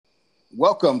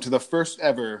Welcome to the first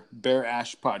ever Bear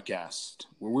Ash podcast,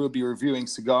 where we'll be reviewing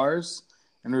cigars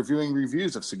and reviewing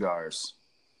reviews of cigars.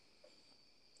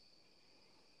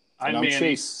 And I'm Manny,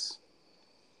 Chase.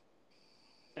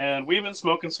 and we've been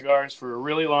smoking cigars for a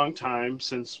really long time,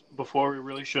 since before we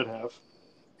really should have.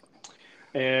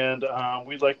 And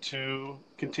we'd like to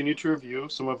continue to review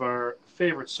some of our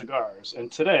favorite cigars.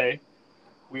 And today,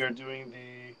 we are doing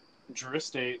the Drew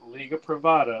Estate Liga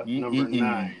Privada number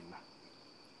 9.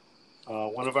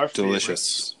 One of our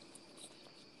Delicious.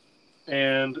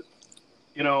 favorites. And,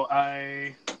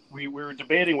 we were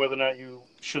debating whether or not you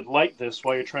should light this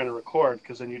while you're trying to record,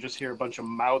 because then you just hear a bunch of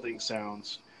mouthing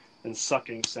sounds and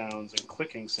sucking sounds and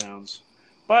clicking sounds.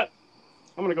 But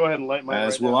I'm going to go ahead and light mine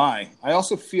As right will now. I. I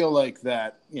also feel like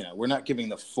that, we're not giving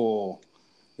the full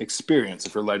experience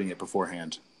if we're lighting it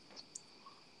beforehand.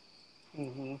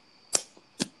 Mm-hmm.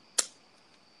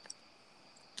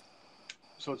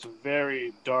 So it's a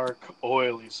very dark,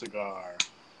 oily cigar.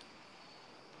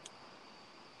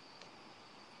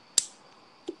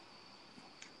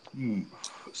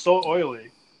 So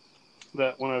oily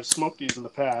that when I've smoked these in the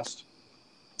past,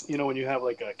 when you have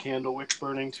like a candle wick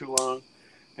burning too long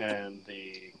and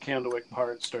the candle wick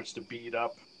part starts to bead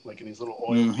up like in these little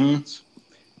oil beads.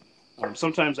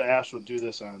 Sometimes the ash would do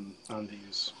this on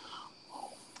these.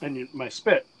 And my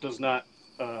spit does not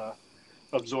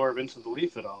absorb into the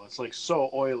leaf at all. It's like so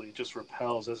oily, it just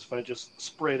repels as if I just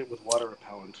sprayed it with water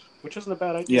repellent, which isn't a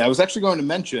bad idea. Yeah, I was actually going to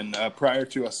mention, prior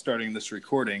to us starting this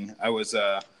recording, I was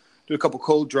doing a couple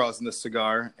cold draws in this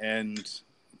cigar, and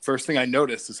first thing I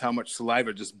noticed is how much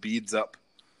saliva just beads up.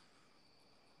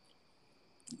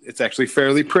 It's actually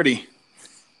fairly pretty.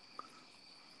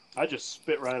 I just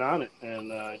spit right on it,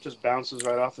 and it just bounces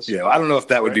right off the cigar. Yeah, I don't know if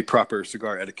that would be proper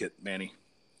cigar etiquette, Manny.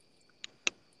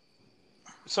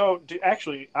 So,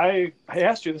 I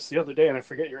asked you this the other day, and I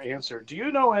forget your answer. Do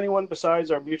you know anyone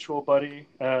besides our mutual buddy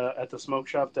at the smoke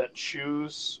shop that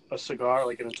chews a cigar,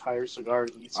 like an entire cigar,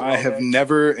 and eats it I have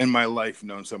never in my life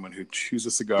known someone who chews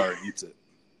a cigar and eats it.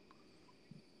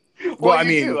 Well, I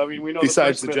mean, we know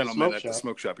besides the gentleman at the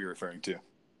smoke shop you're referring to.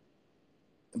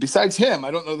 Besides him,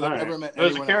 I don't know that I've ever met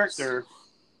anyone else.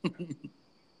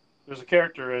 There's a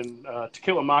character in To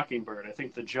Kill a Mockingbird. I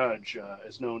think the judge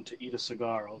is known to eat a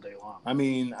cigar all day long. I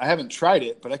mean, I haven't tried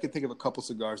it, but I could think of a couple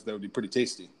cigars that would be pretty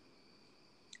tasty.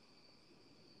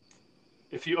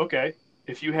 If you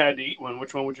had to eat one,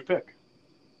 which one would you pick?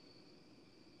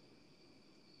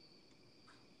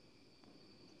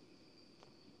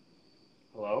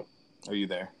 Hello? Are you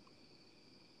there?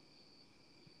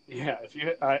 Yeah,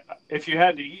 if you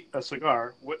had to eat a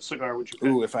cigar, what cigar would you pick?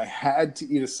 Ooh, if I had to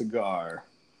eat a cigar,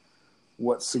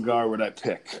 what cigar would I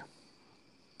pick?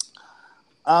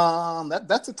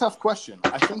 That's a tough question.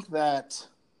 I think that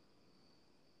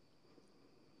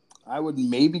I would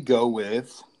maybe go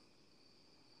with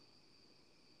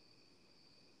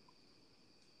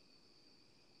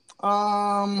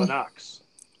Lennox.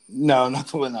 No, not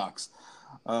the Lennox.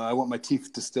 I want my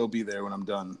teeth to still be there when I'm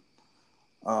done.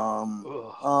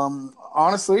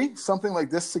 Honestly, something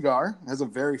like this cigar has a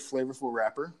very flavorful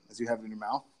wrapper as you have it in your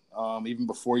mouth. Even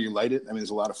before you light it, I mean, there's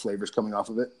a lot of flavors coming off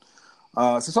of it.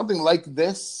 So something like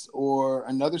this, or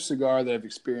another cigar that I've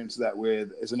experienced that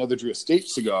with, is another Drew Estate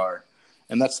cigar,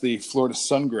 and that's the Florida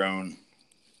Sun-Grown.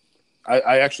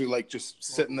 I actually like just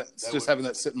having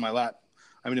that sit in my lap.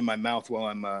 I mean, in my mouth while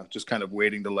I'm just kind of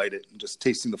waiting to light it and just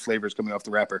tasting the flavors coming off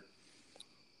the wrapper.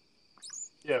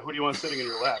 Yeah, who do you want sitting in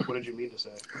your lap? What did you mean to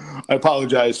say? I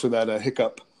apologize for that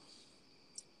hiccup.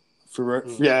 I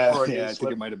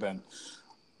think it might have been.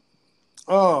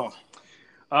 Oh.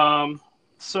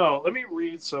 So let me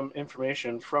read some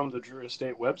information from the Drew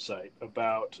Estate website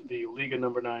about the Liga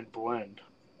number 9 blend.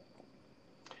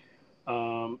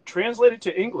 Translated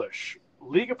to English,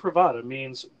 Liga Privada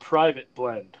means private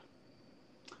blend.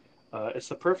 It's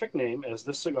the perfect name, as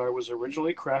this cigar was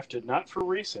originally crafted not for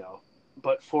resale,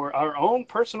 but for our own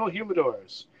personal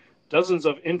humidors. Dozens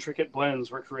of intricate blends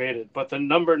were created, but the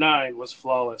number 9 was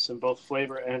flawless in both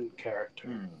flavor and character.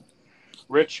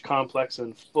 Rich, complex,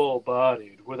 and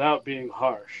full-bodied, without being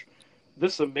harsh.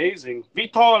 This amazing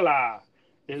Vitola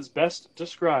is best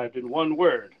described in one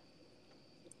word.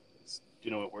 Do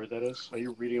you know what word that is? Are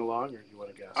you reading along, or do you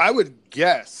want to guess? I would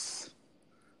guess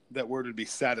that word would be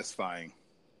satisfying.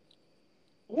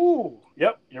 Ooh,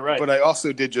 yep, you're right. But I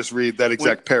also did just read that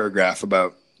exact paragraph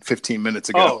about 15 minutes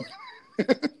ago. Oh.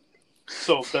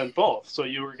 So then both. So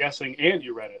you were guessing and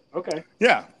you read it. Okay.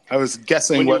 Yeah, I was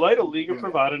guessing. When you light a Liga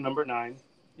Privada number 9,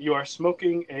 you are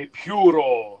smoking a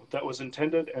Puro that was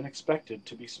intended and expected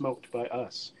to be smoked by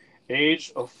us.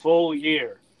 Aged a full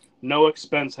year No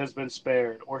expense has been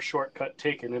spared or shortcut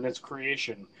taken in its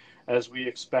creation, as we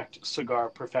expect cigar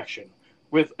perfection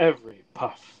with every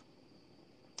puff.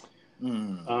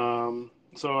 Mm.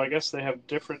 So I guess they have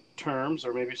different terms,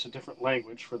 or maybe it's a different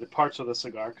language for the parts of the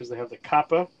cigar, because they have the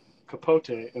capa, capote,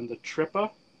 and the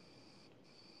tripa.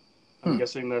 I'm Hmm.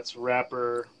 guessing that's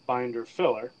wrapper, binder,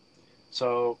 filler.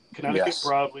 So Connecticut Yes.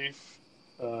 broadleaf,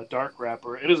 dark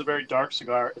wrapper. It is a very dark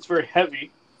cigar. It's very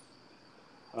heavy.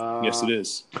 Yes, Uh, it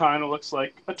is. kind of looks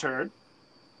like a turd.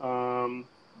 Yeah,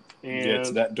 it's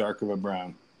And that dark of a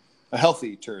brown. A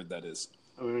healthy turd, that is.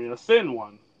 I mean a thin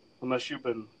one, unless you've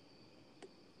been.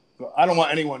 Well, I don't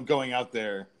want anyone going out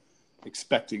there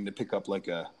expecting to pick up like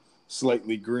a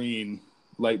slightly green,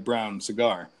 light brown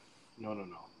cigar. No, no,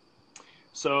 no.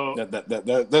 So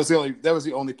That was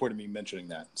the only point of me mentioning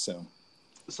that. So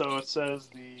it says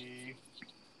the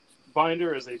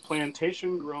binder is a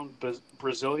plantation-grown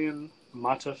Brazilian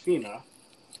mata fina,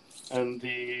 and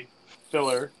the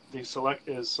filler is select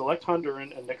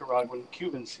Honduran and Nicaraguan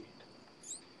Cuban seed.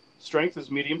 Strength is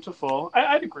medium to full.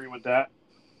 I'd agree with that.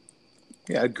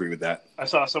 yeah, I agree with that. I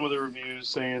saw some of the reviews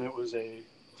saying it was a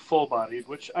full-bodied,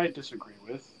 which I disagree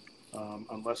with,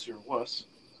 unless you're a wuss.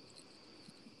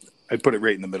 I'd put it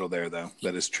right in the middle there, though.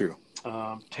 That is true.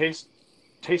 Taste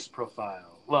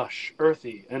profile: lush,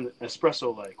 earthy, and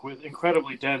espresso-like, with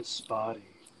incredibly dense body.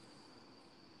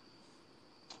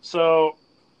 So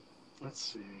let's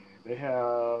see. They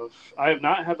have. I have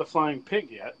not had the Flying Pig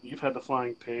yet. You've had the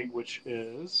Flying Pig, which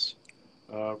is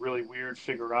a really weird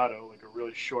figurado, like a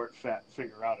really short, fat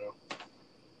figurado.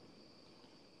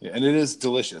 Yeah, and it is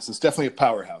delicious. It's definitely a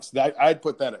powerhouse. I'd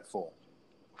put that at full.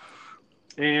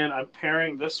 And I'm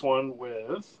pairing this one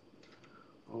with.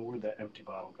 Oh, where'd that empty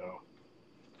bottle go?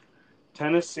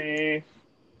 Tennessee.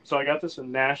 So I got this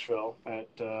in Nashville at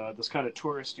this kind of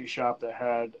touristy shop that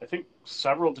had, I think,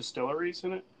 several distilleries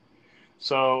in it.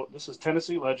 So this is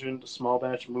Tennessee Legend Small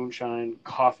Batch Moonshine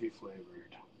Coffee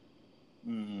flavored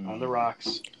on the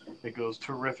rocks. It goes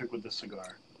terrific with the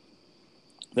cigar.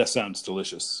 That sounds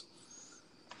delicious.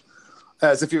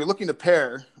 As if you're looking to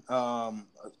pair,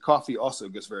 coffee also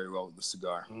goes very well with the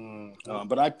cigar.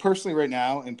 But I personally, right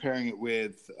now, am pairing it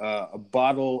with a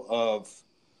bottle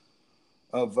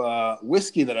of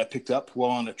whiskey that I picked up while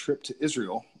on a trip to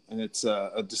Israel. And it's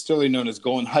a distillery known as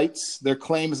Golan Heights. Their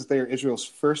claim is that they are Israel's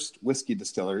first whiskey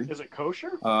distillery. Is it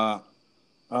kosher?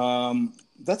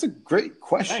 That's a great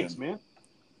question. Thanks, man.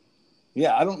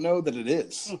 Yeah, I don't know that it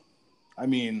is. I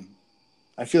mean,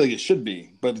 I feel like it should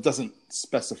be, but it doesn't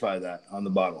specify that on the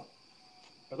bottle.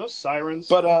 Are those sirens?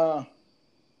 But,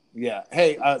 yeah.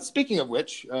 Hey, speaking of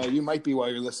which, you might be while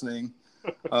you're listening.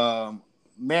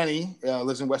 Manny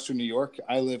lives in Western New York.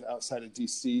 I live outside of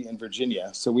D.C. and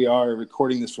Virginia. So we are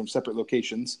recording this from separate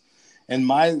locations. And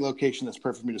my location that's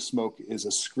perfect for me to smoke is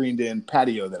a screened-in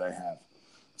patio that I have.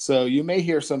 So you may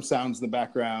hear some sounds in the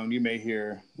background. You may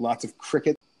hear lots of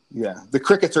crickets. Yeah, the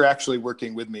crickets are actually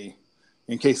working with me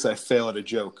in case I fail at a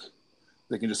joke.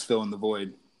 They can just fill in the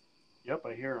void. Yep,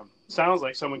 I hear them. Sounds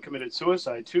like someone committed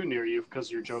suicide, too, near you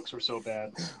because your jokes were so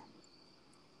bad.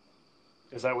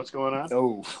 Is that what's going on?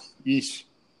 Oh, yeesh.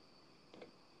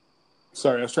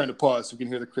 Sorry, I was trying to pause so we can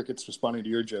hear the crickets responding to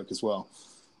your joke as well.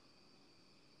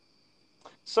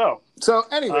 So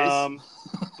anyways.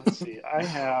 Let's see. I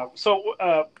have... So,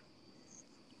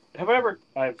 have I ever...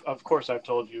 Of course, I've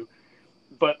told you.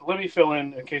 But let me fill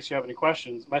in case you have any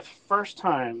questions. My first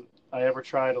time I ever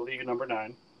tried a Liga Number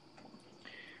 9,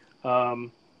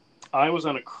 I was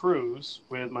on a cruise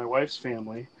with my wife's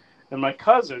family, and my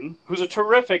cousin, who's a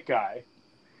terrific guy,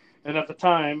 and at the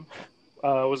time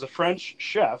was a French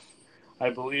chef, I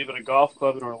believe, at a golf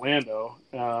club in Orlando.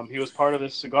 He was part of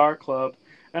this cigar club,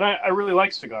 and I really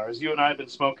like cigars. You and I have been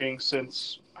smoking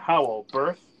since how old?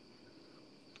 Birth?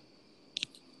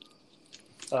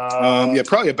 Yeah,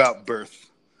 probably about birth.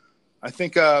 I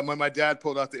think when my dad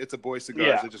pulled out the It's a Boy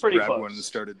cigars, I just grabbed one and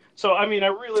started. So, I mean, I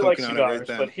really like cigars,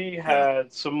 right but he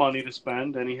had some money to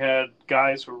spend, and he had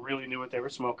guys who really knew what they were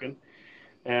smoking.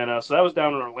 And so that was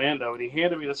down in Orlando, and he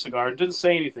handed me the cigar and didn't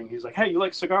say anything. He's like, "Hey, you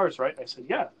like cigars, right?" I said,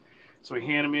 "Yeah." So he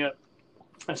handed me it.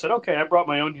 I said, "Okay, I brought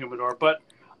my own humidor." But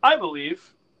I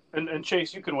believe, and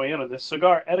Chase, you can weigh in on this,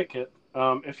 cigar etiquette.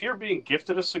 If you're being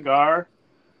gifted a cigar,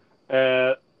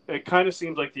 it kind of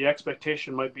seems like the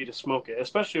expectation might be to smoke it,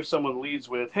 especially if someone leads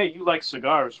with, "Hey, you like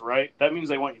cigars, right?" That means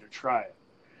they want you to try it.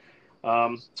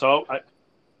 So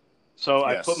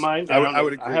I put mine down. I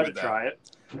would agree I had with to that. try it,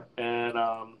 and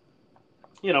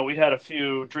we had a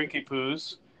few drinky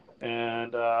poos,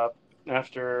 and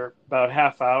after about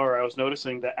half hour, I was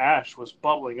noticing the ash was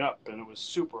bubbling up, and it was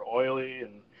super oily,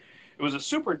 and it It was a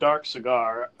super dark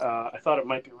cigar. I thought it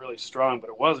might be really strong, but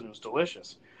it wasn't. It was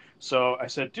delicious. So I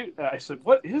said, dude, I said,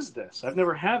 what is this? I've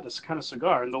never had this kind of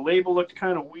cigar. And the label looked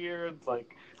kind of weird.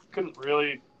 Like, couldn't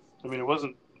really, I mean, it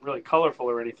wasn't really colorful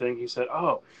or anything. He said,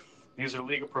 oh, these are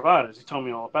Liga Privadas. He told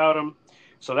me all about them.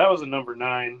 So that was a number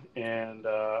 9. And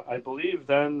I believe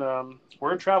then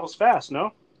word travels fast,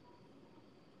 no?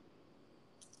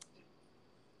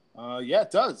 Yeah,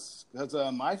 it does. Because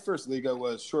my first Liga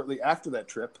was shortly after that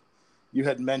trip. You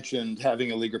had mentioned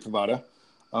having a Liga Privada.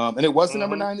 And it was the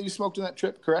number 9 that you smoked on that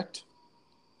trip, correct?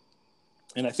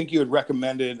 And I think you had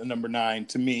recommended a number 9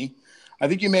 to me. I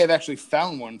think you may have actually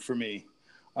found one for me.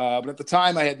 But at the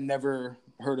time, I had never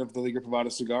heard of the Liga Privada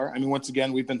cigar. I mean, once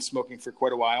again, we've been smoking for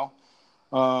quite a while.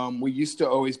 We used to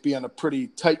always be on a pretty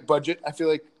tight budget, I feel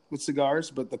like, with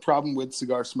cigars. But the problem with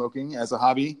cigar smoking as a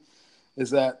hobby is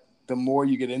that the more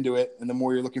you get into it and the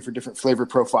more you're looking for different flavor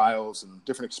profiles and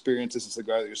different experiences in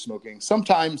cigar that you're smoking,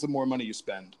 sometimes the more money you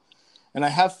spend. And I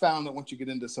have found that once you get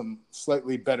into some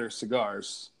slightly better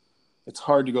cigars, it's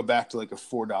hard to go back to like a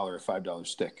 $4 or $5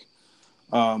 stick.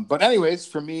 But anyways,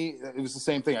 for me, it was the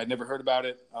same thing. I'd never heard about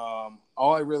it.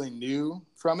 All I really knew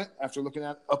from it after looking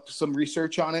up some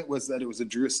research on it was that it was a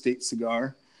Drew Estate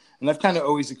cigar. And I've kind of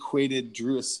always equated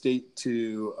Drew Estate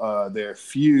to their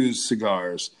fused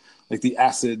cigars, like the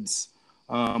acids.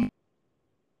 Fire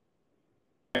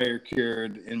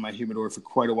cured in my humidor for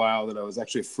quite a while that I was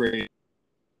actually afraid to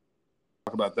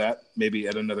talk about that maybe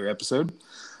at another episode.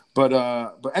 But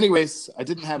anyways, I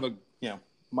didn't have a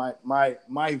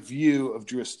my view of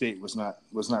Drew Estate was not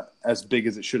as big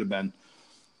as it should have been.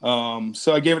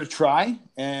 So I gave it a try,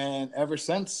 and ever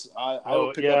since I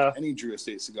will pick up any Drew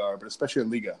Estate cigar, but especially a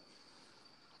Liga.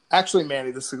 Actually,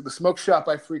 Manny, the smoke shop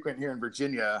I frequent here in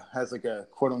Virginia has like a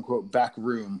quote unquote back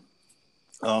room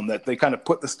that they kind of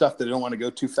put the stuff that they don't want to go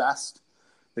too fast.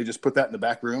 They just put that in the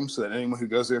back room so that anyone who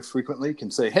goes there frequently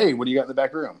can say, hey, what do you got in the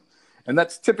back room? And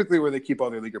that's typically where they keep all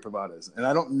their Liga Privadas. And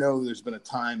I don't know there's been a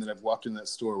time that I've walked in that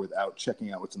store without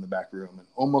checking out what's in the back room, and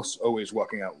almost always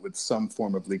walking out with some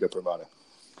form of Liga Privada.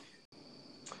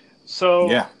 So,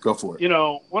 yeah, go for it. You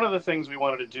know, one of the things we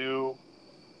wanted to do,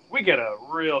 we get a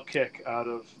real kick out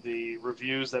of the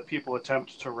reviews that people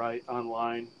attempt to write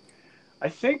online.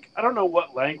 I don't know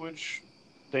what language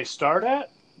they start at,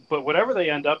 but whatever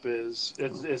they end up is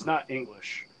not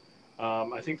English.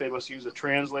 I think they must use a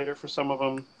translator for some of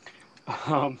them.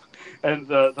 And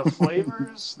the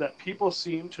flavors that people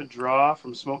seem to draw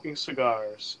from smoking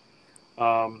cigars,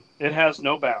 it has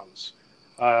no bounds.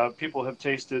 People have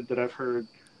tasted that I've heard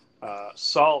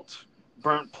salt,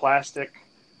 burnt plastic,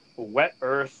 wet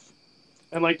earth.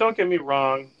 And like, don't get me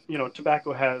wrong,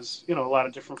 tobacco has, a lot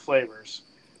of different flavors,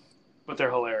 but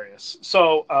they're hilarious.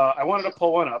 So I wanted to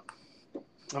pull one up.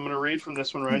 I'm going to read from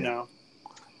this one right now.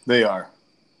 They are.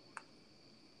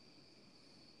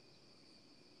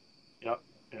 Yep.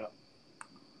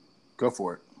 Go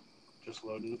for it. Just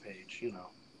loading the page,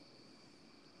 All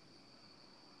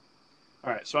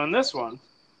right, so on this one.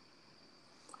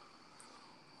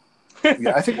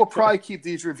 Yeah, I think we'll probably keep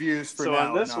these reviews for now. So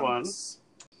on this anonymous. One,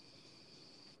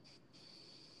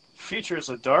 features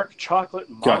a dark chocolate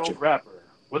mottled wrapper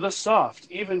with a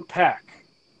soft, even pack.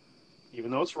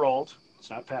 Even though it's rolled, it's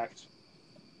not packed.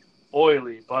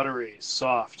 Oily, buttery,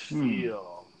 soft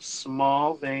feel.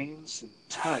 Small veins and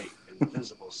tight,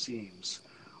 invisible seams.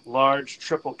 Large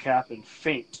triple cap and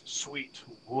faint, sweet,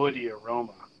 woody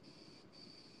aroma.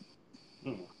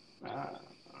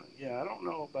 Yeah, I don't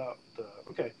know about the...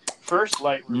 Okay. First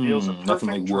light reveals a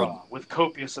perfect draw with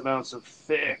copious amounts of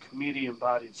thick,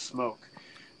 medium-bodied smoke,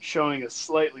 showing a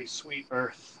slightly sweet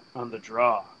earth on the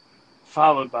draw,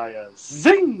 followed by a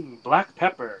zing black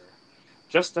pepper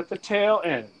just at the tail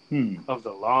end of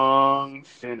the long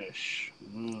finish.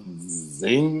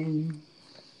 Zing.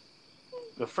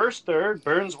 The first third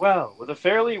burns well with a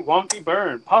fairly wonky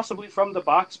burn, possibly from the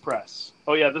box press.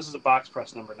 Oh yeah, this is a box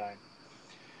press number 9.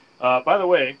 By the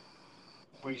way,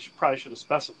 we probably should have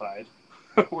specified.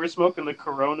 We're smoking the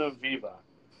Corona Viva.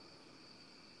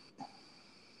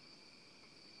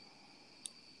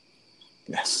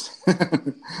 Yes.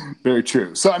 Very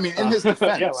true. So, I mean, in his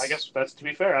defense... yeah, well, I guess that's to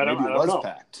be fair. I don't know. Maybe it was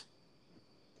packed.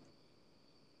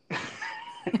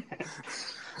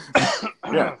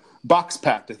 Yeah. Box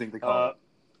packed, I think they call it.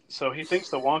 So he thinks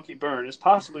the wonky burn is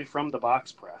possibly from the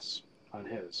box press on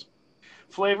his.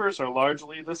 Flavors are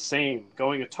largely the same,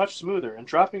 going a touch smoother and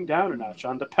dropping down a notch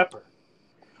on the pepper,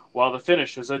 while the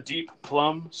finish is a deep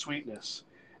plum sweetness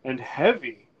and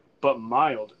heavy but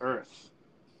mild earth.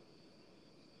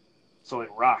 So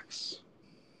like rocks,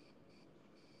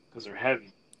 because they're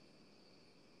heavy.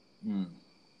 And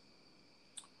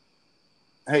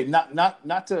Hey, not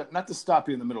to stop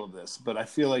you in the middle of this, but I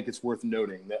feel like it's worth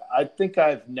noting that I think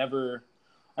I've never,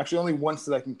 actually only once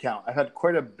that I can count. I've had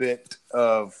quite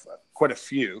a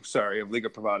few, sorry, of Liga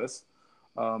Privadas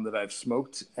that I've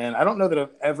smoked, and I don't know that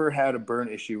I've ever had a burn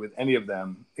issue with any of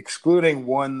them, excluding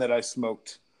one that I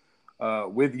smoked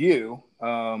with you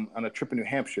on a trip in New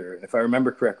Hampshire. If I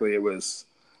remember correctly, it was,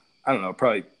 I don't know,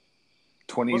 probably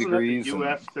 20 Wasn't that the degrees and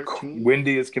UF-13?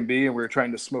 windy as can be, and we were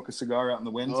trying to smoke a cigar out in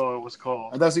the wind. Oh, it was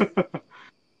cold. And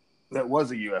that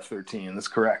was a UF-13. That's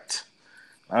correct.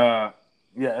 Yeah,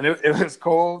 and it was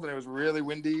cold and it was really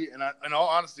windy. And in all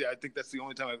honesty, I think that's the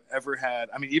only time I've ever had.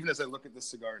 I mean, even as I look at this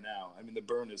cigar now, I mean, the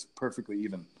burn is perfectly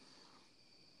even.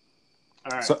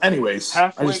 All right. So, anyways,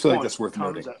 Halfway I just feel like point that's worth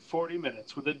comes noting. at 40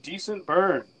 minutes with a decent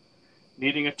burn,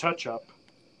 needing a touch-up,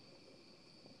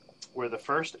 where the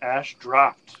first ash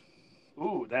dropped.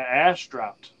 Ooh, that ash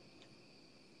dropped.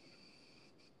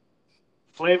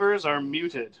 Flavors are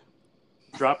muted,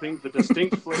 dropping the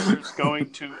distinct flavors going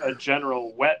to a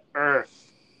general wet earth.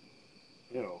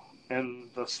 Ew. And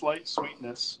the slight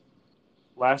sweetness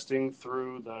lasting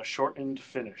through the shortening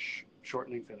finish,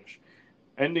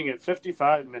 ending at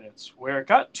 55 minutes, where it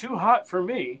got too hot for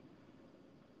me.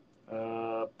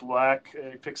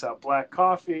 It picks out black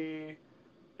coffee.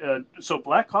 So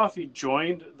black coffee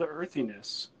joined the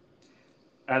earthiness.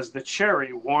 As the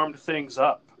cherry warmed things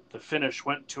up, the finish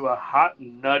went to a hot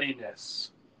nuttiness.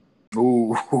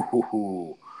 Ooh,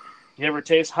 You ever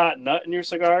taste hot nut in your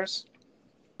cigars?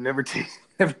 never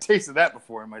tasted that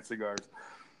before in my cigars.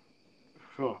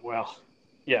 Oh, well,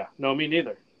 yeah, no, me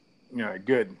neither. All right,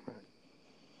 good.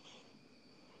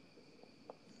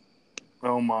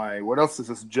 Oh my! What else does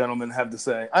this gentleman have to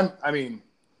say? I mean,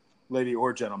 lady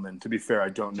or gentleman. To be fair, I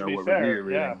don't know what review you're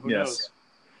reading. Yeah, who knows?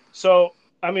 So,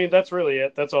 I mean, that's really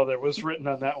it. That's all there was written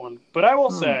on that one. But I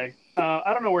will say,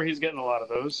 I don't know where he's getting a lot of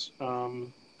those.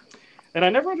 And I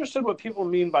never understood what people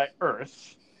mean by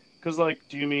earth. Because, like,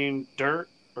 do you mean dirt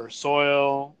or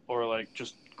soil or, like,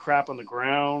 just crap on the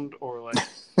ground or, like,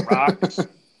 rocks?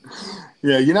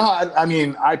 Yeah, you know, I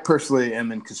mean, I personally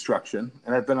am in construction,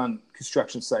 and I've been on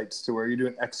construction sites to where you're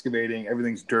doing excavating,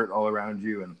 everything's dirt all around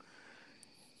you. And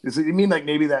does it mean like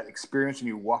maybe that experience when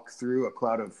you walk through a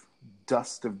cloud of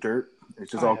dust of dirt, it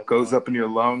just all goes up in your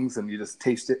lungs and you just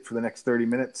taste it for the next 30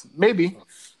 minutes? Maybe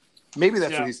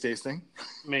that's what he's tasting.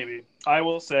 Maybe. I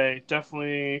will say,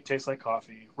 definitely tastes like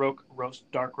coffee.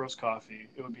 Dark roast coffee.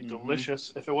 It would be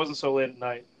delicious if it wasn't so late at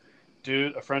night.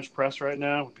 Dude, a French press right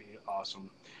now would be awesome.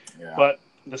 Yeah. But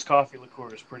this coffee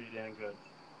liqueur is pretty dang good.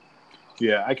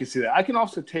 Yeah, I can see that. I can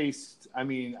also taste, I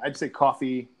mean, I'd say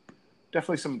coffee,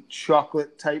 definitely some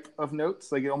chocolate type of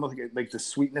notes, like almost like the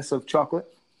sweetness of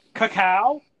chocolate.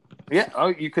 Cacao? Yeah, oh,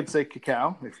 you could say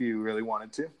cacao if you really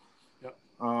wanted to. Yep.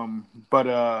 But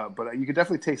you could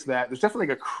definitely taste that. There's definitely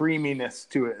like a creaminess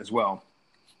to it as well.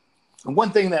 And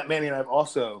one thing that Manny and I have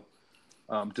also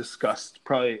discussed,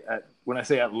 probably when I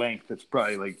say at length, it's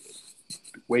probably like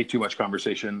way too much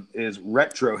conversation, is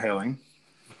retrohaling.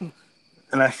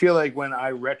 And I feel like when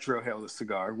I retrohale the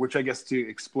cigar, which I guess to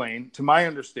explain, to my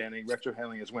understanding,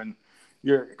 retrohaling is when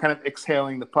you're kind of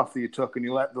exhaling the puff that you took and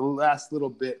you let the last little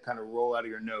bit kind of roll out of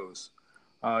your nose.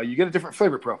 You get a different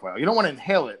flavor profile. You don't want to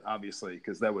inhale it, obviously,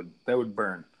 because that would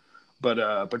burn.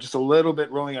 But just a little bit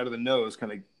rolling out of the nose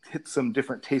kind of hits some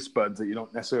different taste buds that you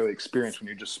don't necessarily experience when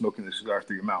you're just smoking the cigar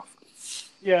through your mouth.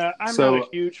 Yeah, I'm not a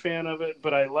huge fan of it,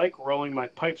 but I like rolling my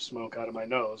pipe smoke out of my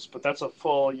nose. But that's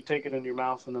you take it in your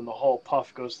mouth, and then the whole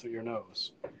puff goes through your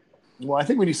nose. Well, I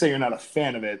think when you say you're not a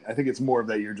fan of it, I think it's more of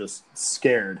that you're just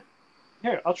scared.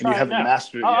 Here, I'll try it now. You haven't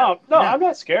mastered it yet. Oh, no, yeah. I'm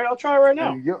not scared. I'll try it right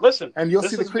now. Listen. And you'll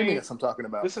see the creaminess I'm talking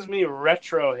about. This is me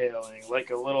retrohaling,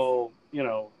 like a little,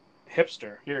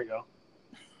 hipster. Here you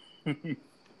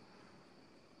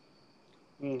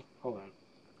go. Hold on.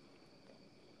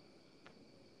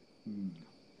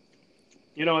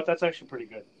 You know what? That's actually pretty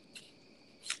good.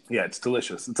 Yeah, it's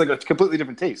delicious. It's like a completely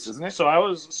different taste, isn't it? So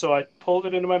I pulled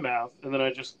it into my mouth, and then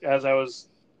I just, as I was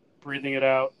breathing it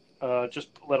out, just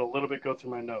let a little bit go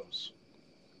through my nose.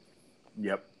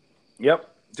 Yep.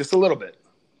 Just a little bit.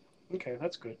 Okay,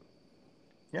 that's good.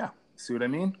 Yeah. See what I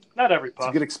mean? Not every puff.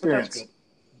 It's a good experience. That's good.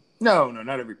 No,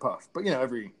 not every puff, but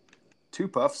every 2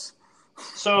 puffs.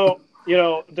 So.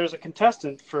 There's a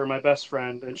contestant for my best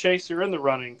friend, and Chase, you're in the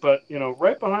running, but,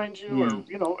 right behind you,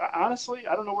 or, honestly,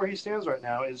 I don't know where he stands right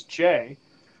now, is Jay,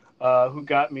 who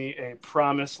got me a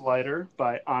Promise lighter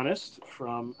by Honest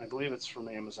I believe it's from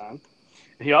Amazon.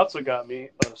 And he also got me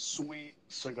a sweet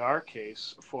cigar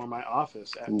case for my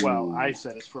office I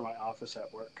said it's for my office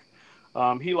at work.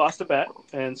 He lost a bet,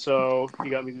 and so he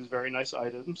got me these very nice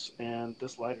items, and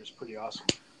this lighter is pretty awesome.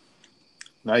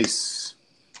 Nice.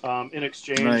 in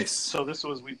exchange. Nice. So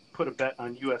we put a bet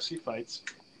on UFC fights.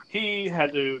 He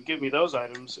had to give me those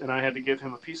items, and I had to give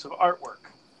him a piece of artwork.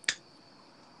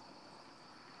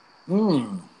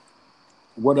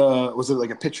 What was it,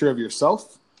 like a picture of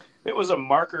yourself? It was a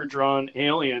marker-drawn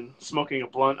alien smoking a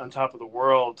blunt on top of the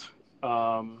world,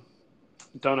 done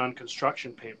on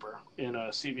construction paper in a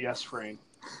CVS frame.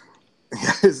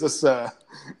 Is this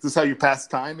how you pass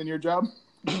time in your job?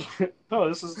 No,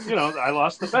 this is, I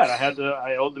lost the bet.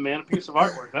 I owed the man a piece of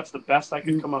artwork. That's the best I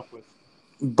could come up with.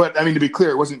 But I mean, to be clear,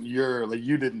 it wasn't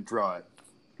you didn't draw it.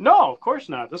 No, of course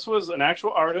not. This was an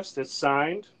actual artist. It's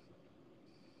signed.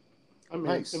 I mean,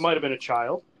 Nice. It might have been a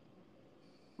child.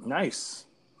 Nice.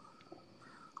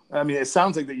 I mean, it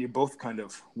sounds like that you both kind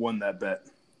of won that bet.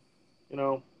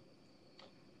 Don't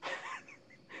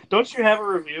you have a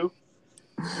review?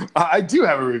 I do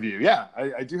have a review. Yeah,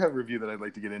 I do have a review that I'd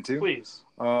like to get into. Please.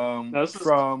 This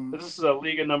is a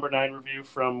Liga number 9 review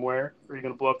from where? Are you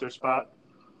going to blow up their spot?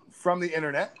 From the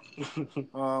internet,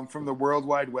 from the World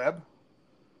Wide Web.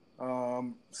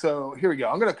 So here we go.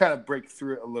 I'm going to kind of break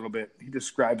through it a little bit. He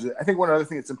describes it. I think one other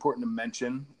thing that's important to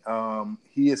mention,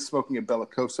 he is smoking a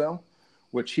Bellicoso,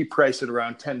 which he priced at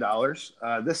around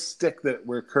 $10. This stick that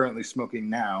we're currently smoking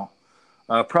now,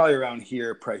 probably around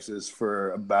here, prices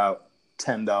for about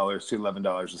 $10 to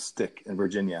 $11 a stick in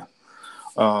Virginia.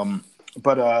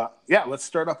 But let's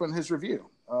start up on his review.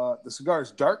 The cigar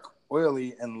is dark,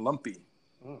 oily, and lumpy.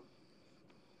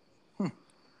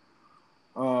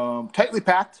 Tightly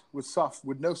packed with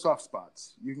no soft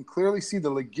spots. You can clearly see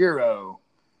the Ligero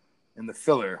in the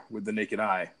filler with the naked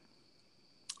eye.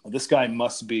 This guy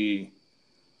must be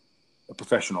a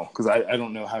professional because I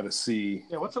don't know how to see.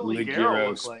 Yeah, what's a Ligero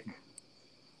look like?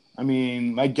 I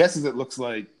mean, my guess is it looks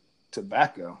like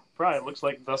tobacco. Probably looks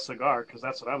like the cigar because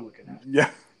that's what I'm looking at.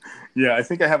 Yeah. I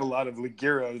think I have a lot of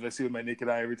Ligero that I see with my naked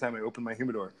eye every time I open my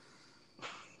humidor.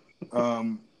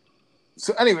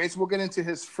 So anyways, we'll get into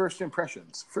his first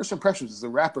impressions. First impressions is the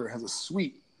wrapper has a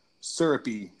sweet,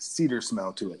 syrupy cedar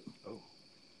smell to it. Oh.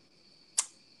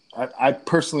 I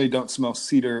personally don't smell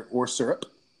cedar or syrup.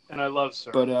 And I love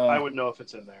syrup. But I would know if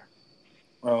it's in there.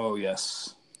 Oh,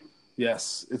 yes.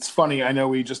 Yes. It's funny. I know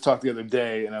we just talked the other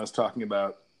day, and I was talking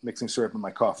about mixing syrup in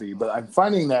my coffee. But I'm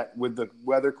finding that with the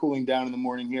weather cooling down in the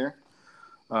morning here,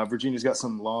 Virginia's got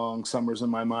some long summers in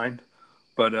my mind.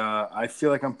 But I feel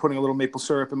like I'm putting a little maple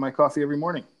syrup in my coffee every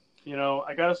morning.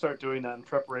 I got to start doing that in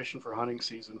preparation for hunting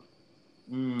season.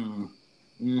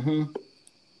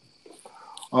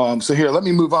 So here, let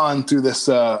me move on through this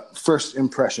first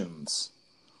impressions.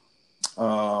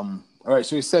 All right,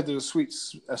 so he said there's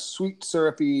a sweet,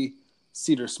 syrupy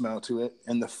cedar smell to it,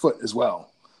 and the foot as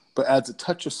well, but adds a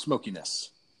touch of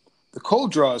smokiness. The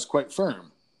cold draw is quite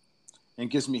firm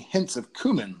and gives me hints of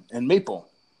cumin and maple.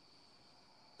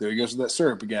 There he goes with that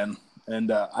syrup again.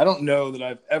 And I don't know that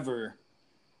I've ever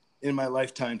in my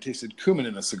lifetime tasted cumin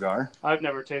in a cigar. I've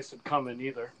never tasted cumin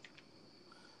either.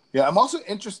 Yeah, I'm also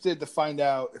interested to find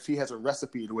out if he has a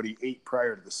recipe to what he ate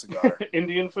prior to the cigar.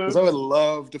 Indian food? Because I would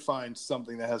love to find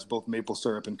something that has both maple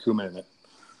syrup and cumin in it.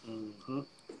 Mm-hmm.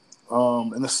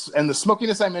 And the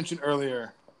smokiness I mentioned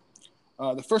earlier,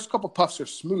 the first couple puffs are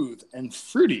smooth and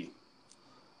fruity.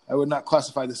 I would not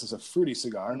classify this as a fruity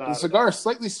cigar. The cigar is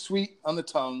slightly sweet on the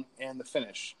tongue and the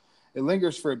finish. It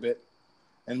lingers for a bit,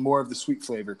 and more of the sweet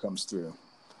flavor comes through.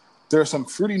 There are some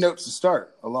fruity notes to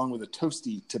start, along with a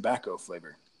toasty tobacco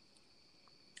flavor.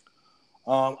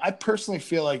 I personally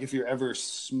feel like if you're ever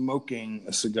smoking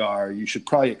a cigar, you should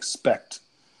probably expect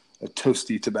a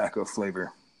toasty tobacco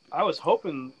flavor. I was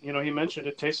hoping, he mentioned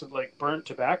it tasted like burnt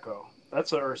tobacco.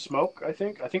 Or smoke, I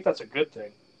think. I think that's a good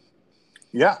thing.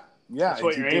 Yeah. Yeah, that's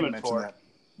what you're aiming for. That.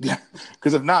 Yeah,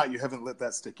 because if not, you haven't lit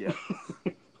that stick yet.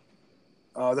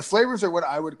 The flavors are what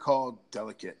I would call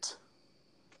delicate.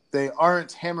 They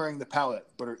aren't hammering the palate,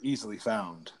 but are easily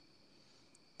found.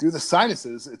 Through the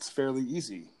sinuses, it's fairly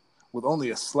easy, with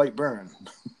only a slight burn.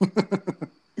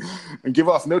 And give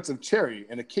off notes of cherry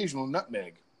and occasional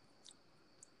nutmeg.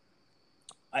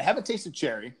 I haven't tasted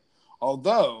cherry,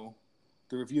 although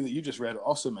the review that you just read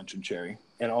also mentioned cherry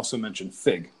and also mentioned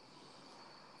fig.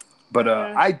 But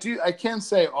I can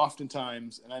say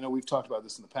oftentimes, and I know we've talked about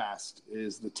this in the past,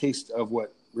 is the taste of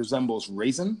what resembles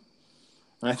raisin.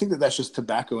 And I think that's just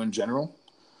tobacco in general.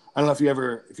 I don't know if you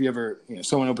ever,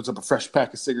 someone opens up a fresh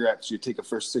pack of cigarettes, you take a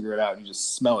first cigarette out and you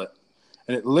just smell it.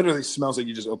 And it literally smells like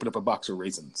you just opened up a box of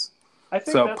raisins. I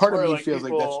think so that's part where, of me feels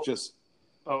like that's just...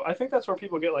 Oh, I think that's where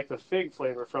people get like the fig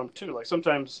flavor from too. Like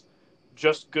sometimes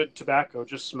just good tobacco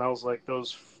just smells like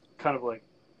those kind of like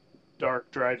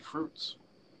dark dried fruits.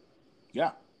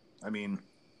 Yeah, I mean,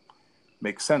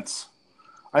 makes sense.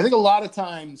 I think a lot of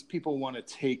times people want to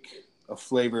take a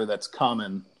flavor that's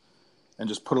common and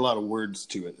just put a lot of words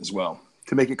to it as well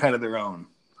to make it kind of their own.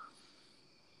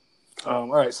 All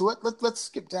right, so let's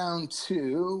skip down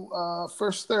to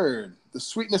first third. The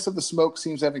sweetness of the smoke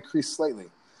seems to have increased slightly,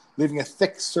 leaving a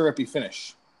thick, syrupy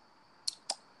finish.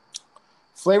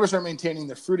 Flavors are maintaining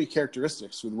their fruity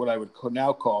characteristics with what I would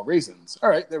now call raisins. All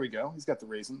right, there we go. He's got the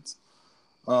raisins.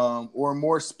 Or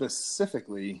more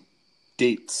specifically,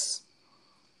 dates.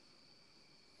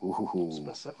 Ooh.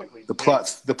 Specifically, the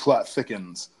plot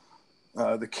thickens.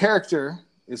 The character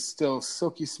is still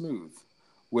silky smooth,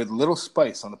 with little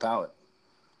spice on the palate.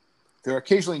 There are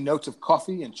occasionally notes of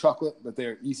coffee and chocolate, but they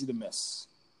are easy to miss.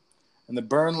 And the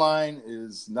burn line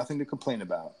is nothing to complain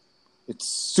about. It's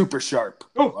super sharp.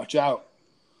 Ooh. Watch out.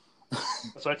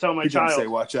 So I tell my He didn't child. say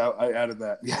watch out. I added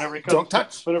that. Yeah. Don't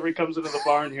touch. Whenever he comes into the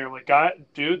barn here, I'm like, God,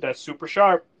 dude, that's super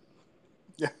sharp.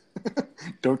 Yeah.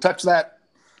 Don't touch that.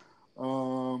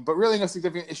 But really no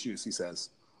significant issues, he says.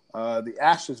 The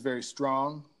ash is very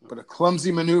strong, but a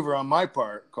clumsy maneuver on my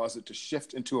part caused it to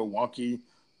shift into a wonky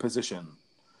position.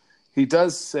 He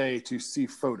does say to see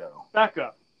photo. Back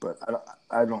up. But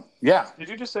I don't. Yeah. Did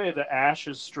you just say the ash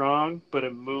is strong, but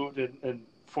it moved and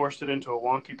forced it into a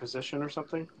wonky position or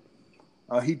something?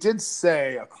 He did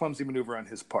say a clumsy maneuver on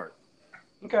his part.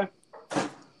 Okay.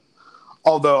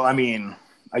 Although, I mean,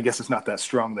 I guess it's not that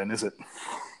strong then, is it?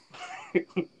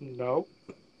 No.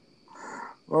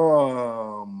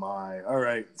 Oh, my. All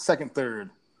right. Second third.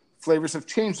 Flavors have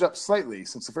changed up slightly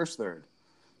since the first third.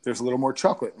 There's a little more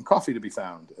chocolate and coffee to be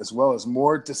found, as well as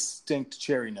more distinct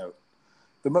cherry note.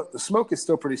 The smoke is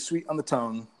still pretty sweet on the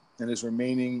tongue and is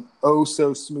remaining oh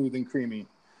so smooth and creamy.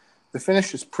 The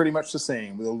finish is pretty much the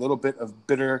same, with a little bit of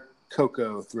bitter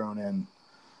cocoa thrown in.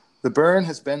 The burn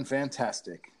has been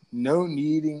fantastic. Not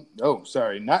needing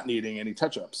any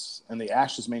touch-ups, and the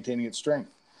ash is maintaining its strength.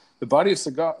 The body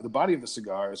of the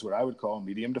cigar is what I would call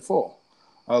medium to full,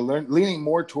 leaning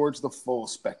more towards the full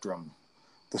spectrum.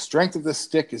 The strength of this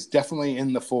stick is definitely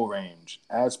in the full range,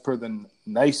 as per the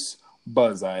nice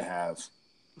buzz I have.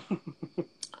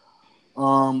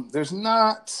 There's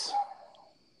not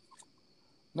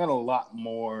a lot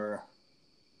more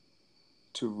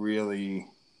to really.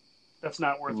 That's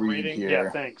not worth read reading. here. Yeah,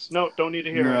 thanks. No, don't need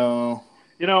to hear No.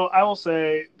 it. I will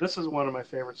say this is one of my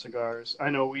favorite cigars. I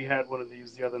know we had one of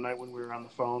these the other night when we were on the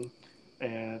phone,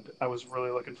 and I was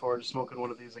really looking forward to smoking one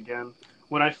of these again.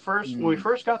 When we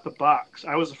first got the box,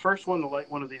 I was the first one to light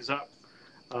one of these up,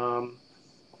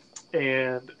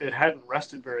 and it hadn't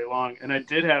rested very long, and I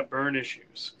did have burn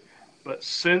issues, but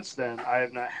since then I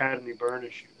have not had any burn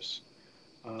issues.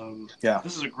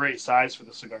 This is a great size for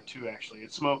the cigar too. Actually,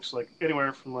 it smokes like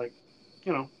anywhere from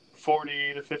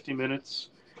 40 to 50 minutes.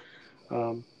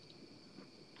 And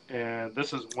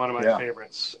this is one of my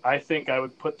favorites. I think I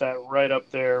would put that right up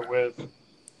there with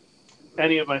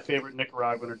any of my favorite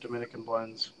Nicaraguan or Dominican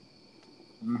blends.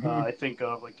 Mm-hmm. I think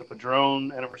of like the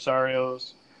Padron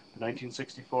Aniversarios, the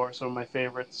 1964, some of my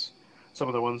favorites. Some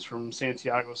of the ones from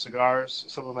Santiago Cigars,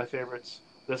 some of my favorites.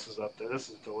 This is up there. This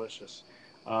is delicious.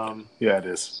 Yeah, it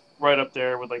is. Right up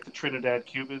there with like the Trinidad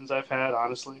Cubans I've had,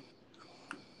 honestly.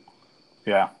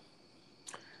 Yeah.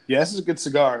 Yeah, this is a good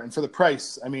cigar. And for the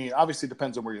price, I mean, obviously it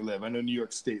depends on where you live. I know New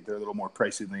York State, they're a little more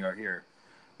pricey than they are here.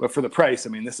 But for the price, I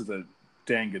mean, this is a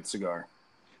dang good cigar.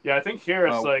 Yeah, I think here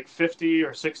it's like $50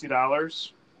 or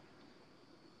 $60.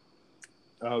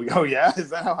 Oh, yeah? Is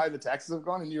that how high the taxes have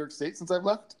gone in New York State since I've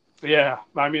left? Yeah.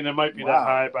 I mean, it might be that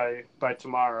high by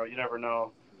tomorrow. You never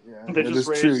know. Yeah, that is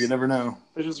true. You never know.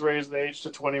 They just raised the age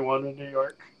to 21 in New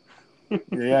York.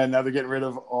 Yeah, now they're getting rid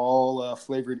of all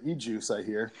flavored e-juice, I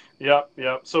hear. Yep.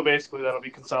 So basically that'll be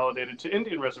consolidated to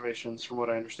Indian reservations, from what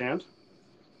I understand.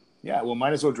 Yeah, well,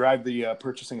 might as well drive the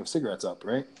purchasing of cigarettes up,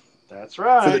 right? That's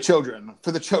right. For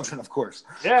the children, of course.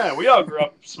 Yeah, we all grew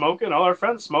up smoking. All our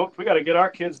friends smoked. We got to get our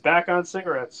kids back on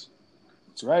cigarettes.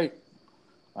 That's right.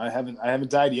 I haven't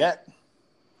died yet.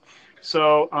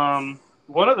 So,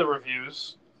 one of the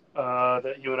reviews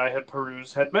that you and I had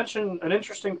perused had mentioned an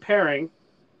interesting pairing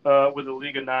with the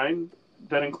Liga 9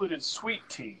 that included sweet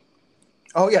tea.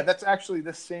 Oh yeah, that's actually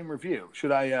this same review.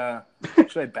 Should I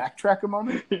backtrack a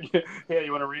moment? Yeah,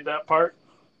 you want to read that part?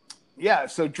 Yeah.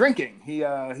 So drinking, he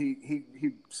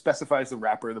specifies the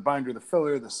wrapper, the binder, the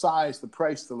filler, the size, the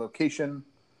price, the location,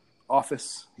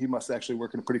 office. He must actually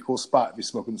work in a pretty cool spot if he's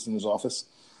smoking this in his office.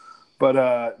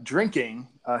 But drinking,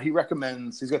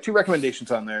 he's got two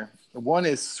recommendations on there. One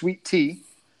is sweet tea,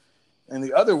 and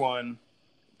the other one,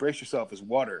 brace yourself, is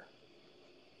water.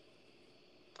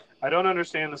 I don't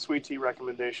understand the sweet tea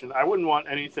recommendation. I wouldn't want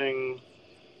anything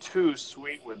too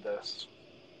sweet with this.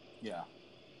 Yeah.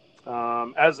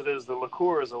 As it is, the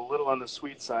liqueur is a little on the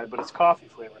sweet side, but it's coffee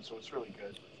flavored, so it's really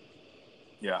good.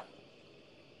 Yeah.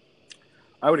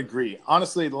 I would agree.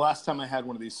 Honestly, the last time I had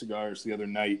one of these cigars the other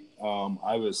night,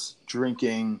 I was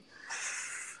drinking.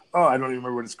 Oh, I don't even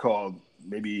remember what it's called.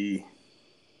 Maybe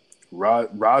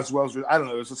Roswell's. I don't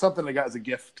know. It was something I got as a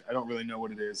gift. I don't really know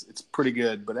what it is. It's pretty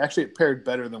good, but actually it paired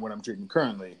better than what I'm drinking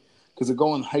currently because the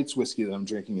Golden Heights whiskey that I'm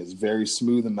drinking is very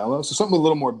smooth and mellow. So something with a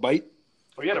little more bite.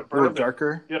 Oh, you had a A little bourbon.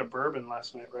 darker. You had a bourbon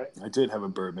last night, right? I did have a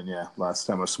bourbon, yeah, last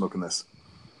time I was smoking this.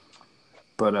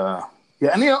 But,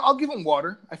 yeah, and I'll give them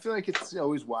water. I feel like it's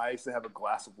always wise to have a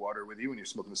glass of water with you when you're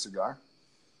smoking a cigar.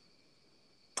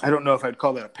 I don't know if I'd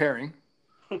call that a pairing.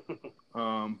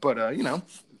 But,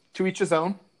 to each his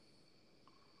own.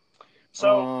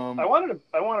 So I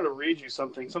wanted to read you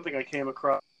something I came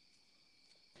across.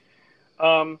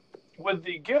 With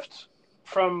the gift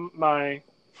from my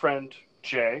friend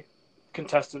Jay,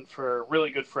 contestant for Really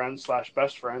Good Friend /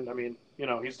 Best Friend. I mean,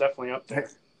 he's definitely up there. Hey,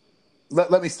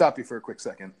 let me stop you for a quick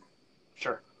second.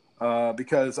 Sure.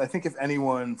 Because I think if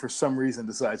anyone, for some reason,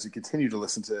 decides to continue to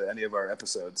listen to any of our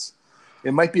episodes,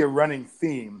 it might be a running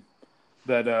theme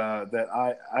that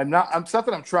I'm not. It's not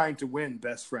that I'm trying to win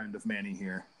Best Friend of Manny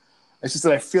here. It's just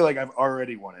that I feel like I've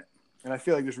already won it, and I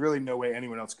feel like there's really no way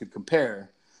anyone else could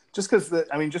compare. Just because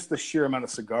just the sheer amount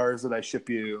of cigars that I ship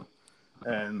you,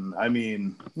 and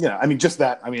just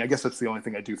that. I guess that's the only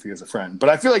thing I do for you as a friend. But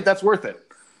I feel like that's worth it.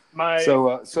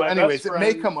 Anyways, it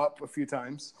may come up a few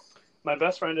times. My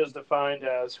best friend is defined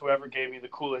as whoever gave me the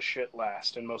coolest shit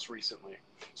last and most recently.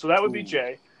 So that would be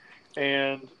Jay.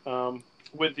 And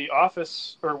with the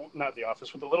office, or not the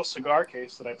office, with the little cigar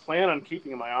case that I plan on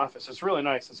keeping in my office, it's really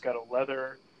nice. It's got a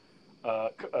leather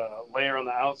layer on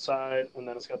the outside, and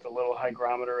then it's got the little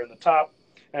hygrometer in the top.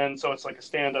 And so it's like a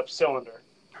stand-up cylinder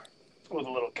with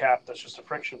a little cap that's just a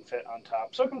friction fit on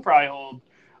top. So it can probably hold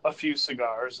a few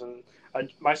cigars. And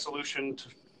my solution to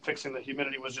fixing the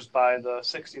humidity was just buy the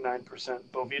 69%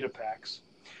 Boveda packs.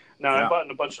 Now, I've bought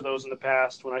a bunch of those in the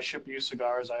past. When I ship you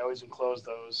cigars, I always enclose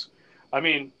those. I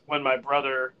mean, when my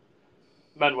brother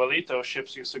Manuelito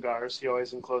ships you cigars, he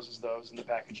always encloses those in the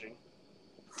packaging.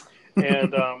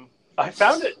 And I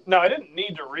found it. Now, I didn't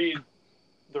need to read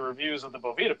the reviews of the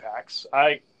Boveda packs.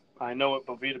 I know what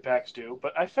Boveda packs do,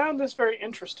 but I found this very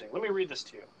interesting. Let me read this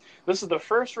to you. This is the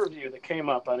first review that came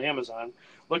up on Amazon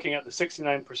looking at the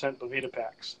 69% Boveda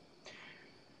packs.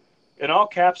 In all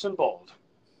caps and bold,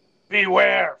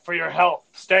 beware for your health.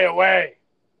 Stay away.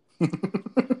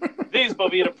 These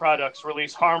Boveda products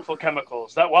release harmful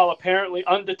chemicals that, while apparently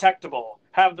undetectable,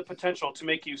 have the potential to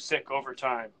make you sick over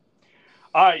time.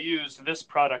 I used this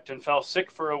product and fell sick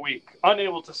for a week,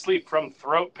 unable to sleep from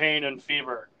throat pain and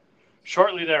fever.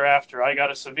 Shortly thereafter, I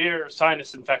got a severe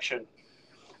sinus infection.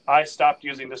 I stopped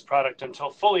using this product until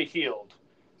fully healed.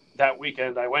 That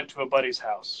weekend, I went to a buddy's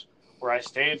house, where I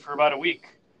stayed for about a week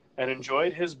and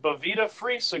enjoyed his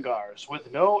Boveda-free cigars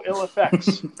with no ill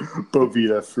effects.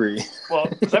 Boveda-free. Well,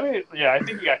 I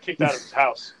think he got kicked out of his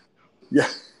house. Yeah.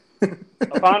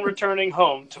 Upon returning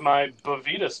home to my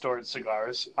Boveda-stored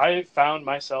cigars, I found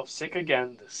myself sick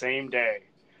again the same day.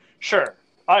 Sure,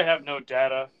 I have no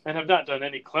data and have not done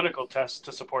any clinical tests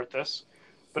to support this,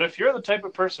 but if you're the type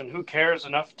of person who cares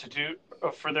enough to do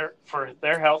for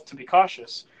their health to be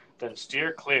cautious, then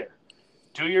steer clear.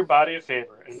 Do your body a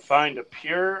favor and find a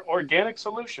pure organic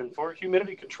solution for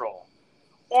humidity control.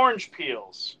 Orange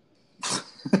peels.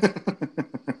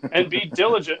 And be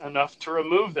diligent enough to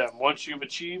remove them once you've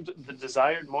achieved the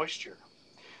desired moisture.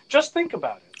 Just think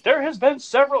about it. There has been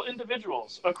several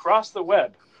individuals across the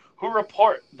web who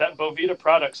report that Boveda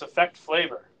products affect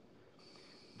flavor.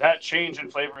 That change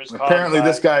in flavor is caused Apparently,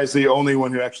 this guy is the only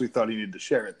one who actually thought he needed to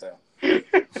share it, though.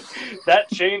 That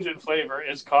change in flavor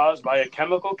is caused by a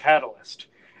chemical catalyst,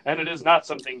 and it is not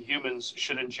something humans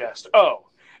should ingest. Oh,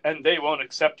 and they won't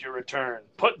accept your return.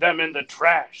 Put them in the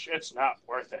trash. It's not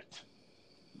worth it.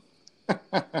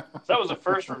 That was the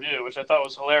first review, which I thought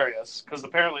was hilarious, because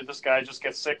apparently this guy just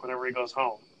gets sick whenever he goes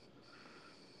home.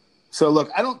 So,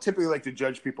 look, I don't typically like to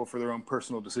judge people for their own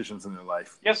personal decisions in their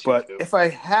life. Yes, you do. But if I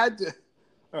had to...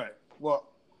 All right, well,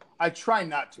 I try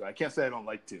not to. I can't say I don't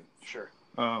like to. Sure.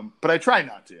 But I try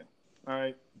not to. All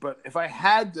right? But if I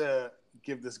had to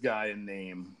give this guy a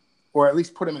name, or at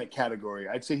least put him in a category,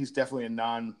 I'd say he's definitely a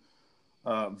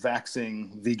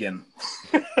non-vaxxing vegan.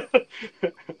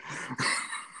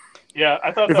 Yeah,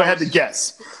 I thought if I had to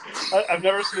guess. I've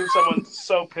never seen someone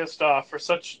so pissed off for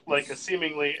such like a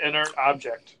seemingly inert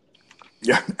object.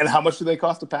 Yeah, and how much do they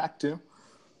cost a pack, too?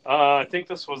 I think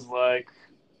this was like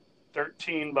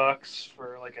 $13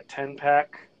 for like a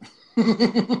 10-pack.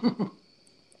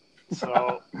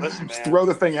 So, listen, man. Just throw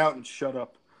the thing out and shut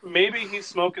up. maybe he's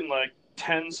smoking like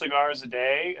 10 cigars a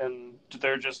day, and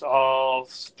they're just all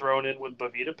thrown in with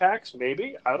Bovita packs.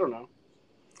 Maybe, I don't know.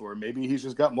 Or maybe he's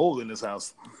just got mold in his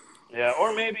house. Yeah,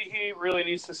 or maybe he really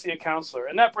needs to see a counselor.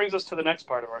 And that brings us to the next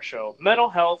part of our show: mental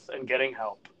health and getting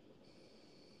help.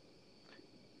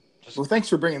 Well, thanks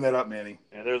for bringing that up, Manny.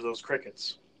 Yeah, there's those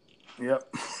crickets.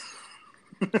 Yep.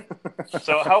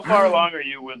 So, how far along are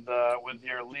you with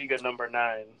your Liga number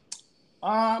 9?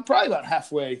 Probably about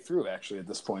halfway through, actually, at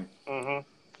this point.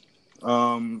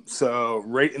 Mm-hmm. So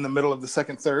right in the middle of the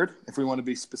second third, if we want to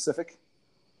be specific.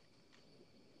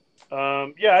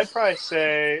 Yeah, I'd probably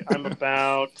say I'm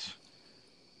about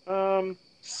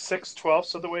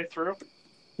 6/12 of the way through.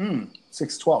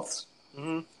 6/12.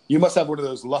 Mm-hmm. You must have one of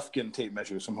those Lufkin tape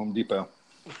measures from Home Depot.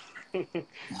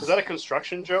 Is that a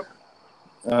construction joke?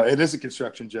 It is a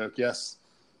construction joke. Yes,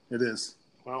 it is.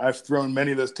 Well, I've thrown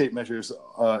many of those tape measures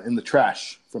in the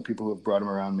trash from people who have brought them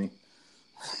around me.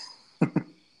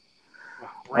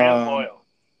 brand loyal.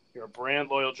 You're a brand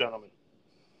loyal gentleman.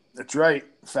 That's right.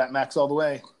 Fat Max all the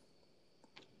way.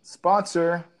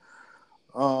 Sponsor.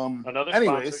 Another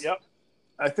anyways, sponsor. Yep.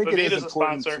 I think Bovita's it is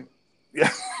important. a sponsor. Yeah.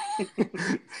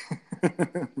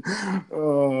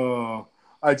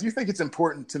 I do think it's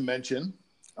important to mention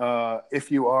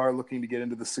if you are looking to get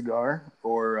into the cigar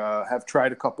or have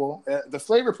tried a couple, the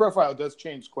flavor profile does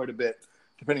change quite a bit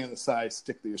depending on the size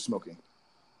stick that you're smoking.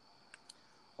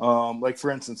 Like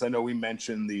for instance, I know we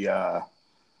mentioned the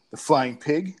Flying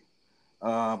Pig.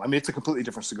 I mean, it's a completely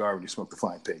different cigar when you smoke the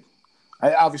Flying Pig.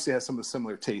 It obviously has some of the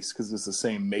similar tastes because it's the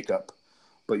same makeup,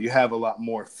 but you have a lot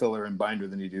more filler and binder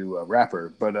than you do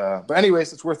wrapper. But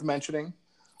anyways, it's worth mentioning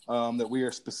that we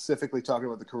are specifically talking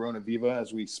about the Corona Viva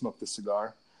as we smoke the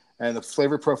cigar, and the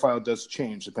flavor profile does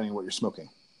change depending on what you're smoking.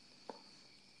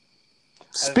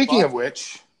 Speaking of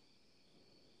which,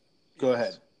 go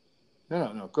ahead.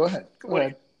 No, go ahead. Go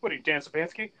ahead. What are you, Dan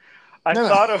Sapansky? I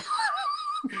thought of...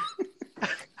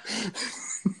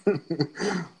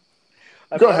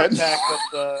 I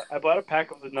bought a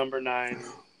pack of the number 9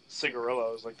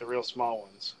 cigarillos, like the real small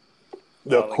ones.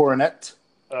 The Coronet?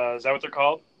 Is that what they're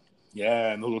called?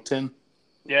 Yeah, in the little tin.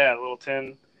 Yeah, the little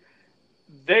tin.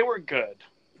 They were good,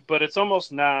 but it's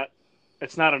almost not...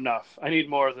 It's not enough. I need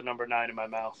more of the number 9 in my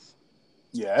mouth.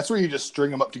 Yeah, that's where you just string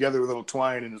them up together with a little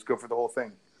twine and just go for the whole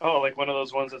thing. Oh, like one of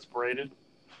those ones that's braided?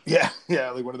 Yeah,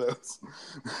 like one of those.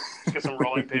 Get some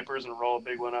rolling papers and roll a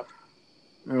big one up.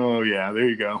 Oh, yeah, there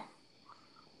you go.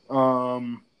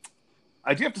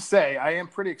 I do have to say, I am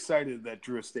pretty excited that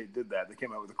Drew Estate did that. They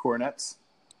came out with the Coronets.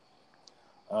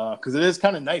 Because it is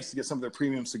kind of nice to get some of their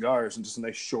premium cigars and just a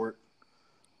nice short,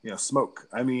 smoke.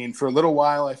 I mean, for a little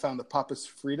while, I found the Papas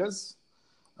Fritas,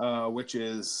 which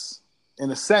is, in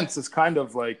a sense, it's kind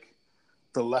of like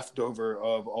the leftover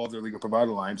of all their Liga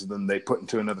Privada lines, and then they put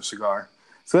into another cigar.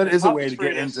 So that is a way to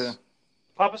get into...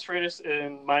 Papas Fritas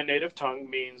in my native tongue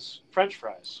means French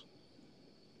fries.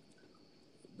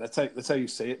 That's how you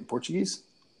say it in Portuguese?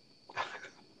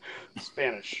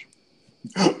 Spanish.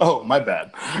 Oh, my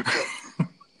bad.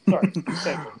 Sorry.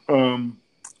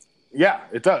 Yeah,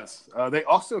 it does. They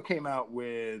also came out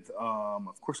with,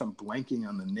 of course, I'm blanking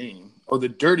on the name. Oh, the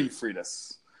Dirty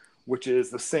Fritas, which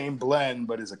is the same blend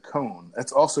but is a cone.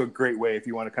 That's also a great way if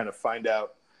you want to kind of find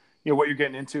out, what you're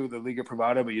getting into with the Liga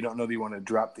Privada, but you don't know that you want to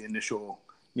drop the initial,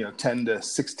 $10 to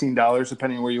 $16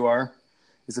 depending on where you are.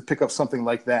 Is to pick up something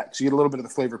like that. So you get a little bit of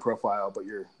the flavor profile, but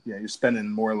you're spending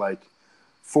more like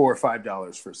 $4 or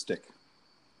 $5 for a stick.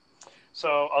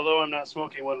 So, although I'm not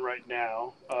smoking one right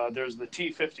now, there's the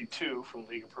T52 from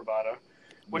Liga Privada,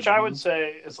 which I would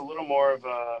say is a little more of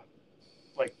a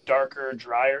darker,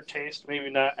 drier taste. Maybe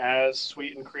not as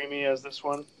sweet and creamy as this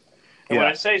one. And when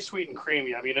I say sweet and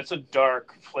creamy, I mean it's a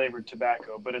dark flavored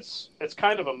tobacco, but it's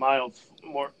kind of a mild,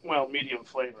 medium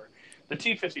flavor. The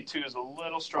T52 is a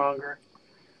little stronger.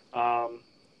 I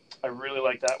really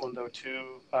like that one though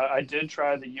too. I did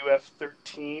try the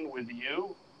UF13 with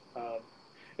you.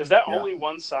 Is that only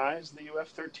one size, the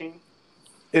UF13?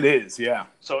 It is, yeah.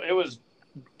 So it was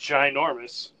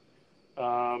ginormous,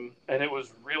 and it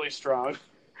was really strong,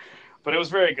 but it was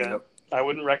very good. Yep. I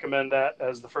wouldn't recommend that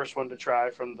as the first one to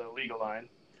try from the Liga line,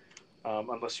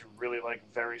 unless you really like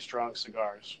very strong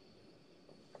cigars.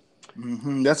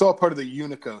 Mm-hmm. That's all part of the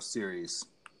Unico series.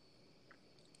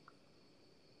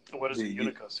 What is the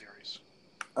Unico series?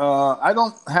 I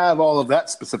don't have all of that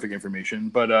specific information,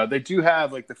 but they do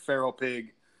have like the Feral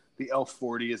Pig, the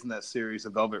L40 is in that series, the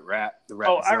Velvet Rat, the Rat.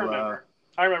 Oh, I remember.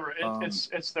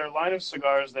 It's their line of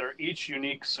cigars that are each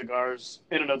unique cigars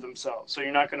in and of themselves. So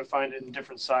you're not going to find it in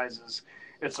different sizes.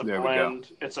 It's a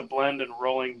blend. It's a blend and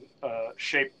rolling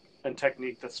shape and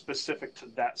technique that's specific to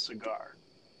that cigar.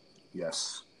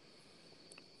 Yes.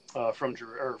 from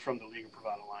the Liga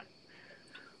Privada line.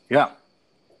 Yeah.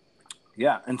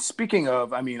 Yeah. And speaking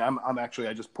of, I mean,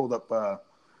 I just pulled up the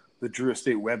Drew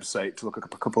Estate website to look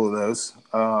up a couple of those.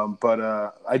 But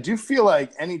I do feel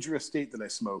like any Drew Estate that I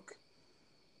smoke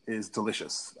is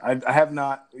delicious. I have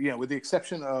not, with the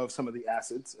exception of some of the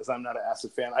acids, as I'm not an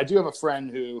acid fan. I do have a friend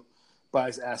who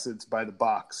buys acids by the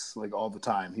box, like all the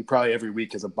time. He probably every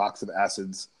week has a box of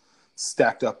acids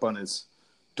stacked up on his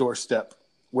doorstep,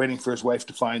 waiting for his wife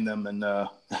to find them and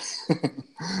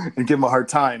and give him a hard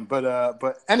time.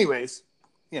 But anyways,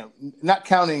 not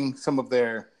counting some of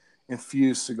their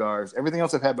infused cigars, everything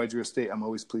else I've had by Drew Estate, I'm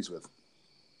always pleased with.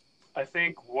 I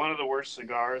think one of the worst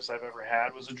cigars I've ever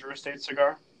had was a Drew Estate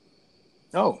cigar.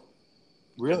 Oh,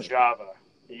 really? The Java.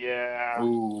 Yeah.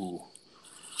 Ooh.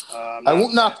 I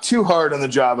won't knock too hard on the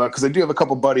Java because I do have a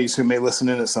couple buddies who may listen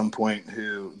in at some point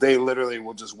who they literally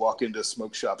will just walk into a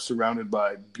smoke shop surrounded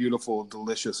by beautiful,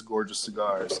 delicious, gorgeous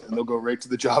cigars, and they'll go right to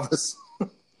the Javas.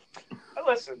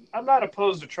 Listen, I'm not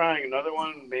opposed to trying another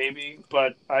one, maybe,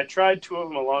 but I tried two of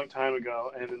them a long time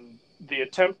ago, and the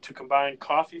attempt to combine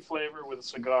coffee flavor with a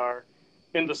cigar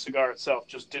in the cigar itself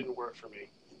just didn't work for me.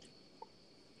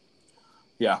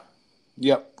 Yeah.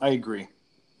 Yep, I agree.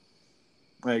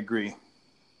 One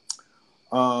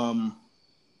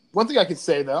thing I could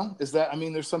say, though, is that,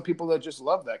 there's some people that just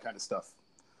love that kind of stuff.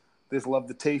 They just love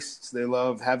the taste. They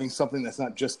love having something that's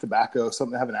not just tobacco,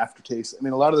 something that have an aftertaste. A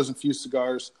lot of those infused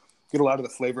cigars get a lot of the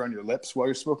flavor on your lips while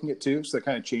you're smoking it, too, so that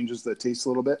kind of changes the taste a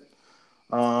little bit.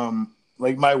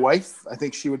 Like my wife, I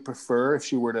think she would prefer, if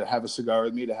she were to have a cigar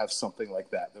with me, to have something like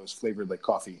that was flavored like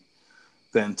coffee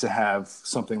than to have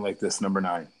something like this, number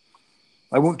 9.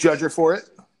 I won't judge her for it.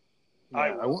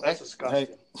 I won't. That's disgusting.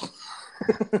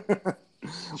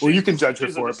 Well, you can judge her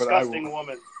for it, but I won't. She's a disgusting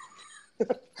woman.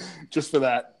 Just for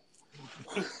that.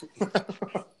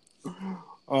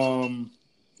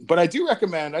 But I do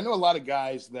recommend, I know a lot of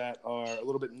guys that are a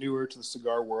little bit newer to the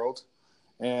cigar world,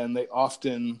 and they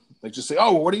often just say,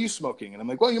 oh, well, what are you smoking? And I'm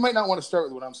like, well, you might not want to start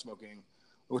with what I'm smoking.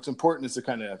 What's important is to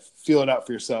kind of feel it out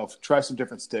for yourself, try some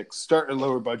different sticks, start at a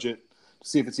lower budget,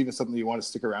 see if it's even something you want to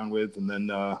stick around with, and then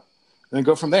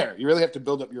go from there. You really have to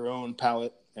build up your own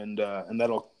palate, and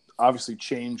that'll obviously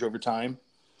change over time.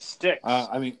 Sticks.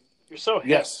 You're so hip.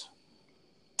 Yes.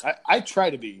 I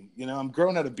try to be. I'm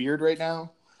growing out a beard right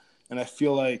now, and I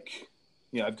feel like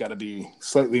I've got to be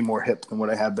slightly more hip than what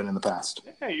I have been in the past.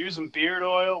 Yeah, you're using beard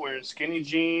oil, wearing skinny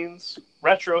jeans,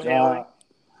 retro hailing.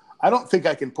 I don't think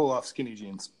I can pull off skinny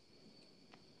jeans.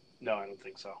 No, I don't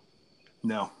think so.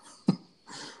 No.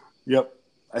 Yep.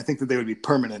 I think that they would be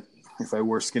permanent if I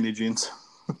wore skinny jeans.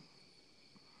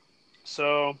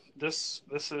 So this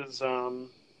is, I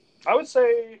would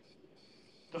say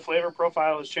the flavor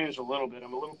profile has changed a little bit.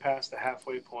 I'm a little past the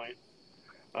halfway point.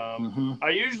 I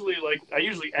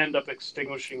usually end up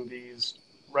extinguishing these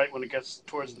right when it gets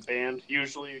towards the band.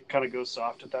 Usually it kind of goes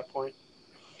soft at that point.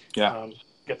 Yeah.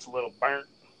 Gets a little burnt,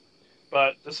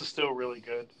 but this is still really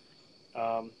good.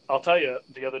 I'll tell you,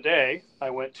 the other day I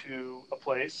went to a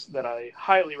place that I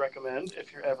highly recommend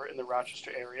if you're ever in the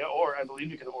Rochester area, or I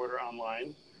believe you can order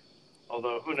online,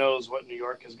 although who knows what New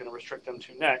York is going to restrict them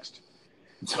to next.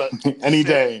 But any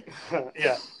day.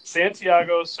 Yeah.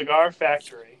 Santiago Cigar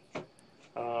Factory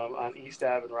on East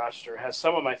Ave in Rochester has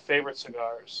some of my favorite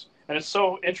cigars. And it's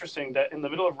so interesting that in the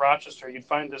middle of Rochester, you'd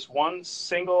find this one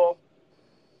single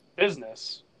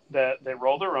business that they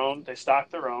roll their own, they stock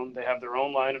their own, they have their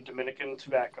own line of Dominican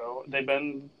tobacco. They've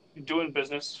been doing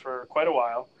business for quite a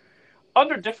while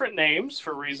under different names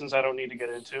for reasons I don't need to get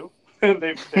into.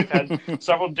 They've had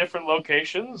several different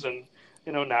locations, and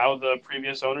now the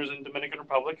previous owners in Dominican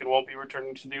Republic and won't be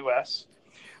returning to the U.S.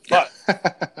 But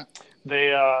they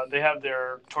have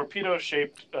their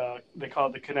torpedo-shaped, they call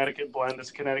it the Connecticut blend. It's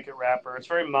a Connecticut wrapper. It's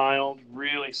very mild,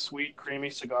 really sweet, creamy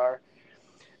cigar.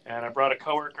 And I brought a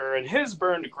coworker, and his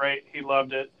burned great. He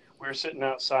loved it. We were sitting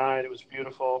outside. It was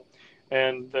beautiful.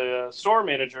 And the store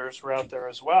managers were out there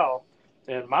as well.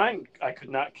 And mine, I could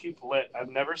not keep lit.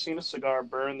 I've never seen a cigar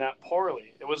burn that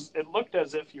poorly. It looked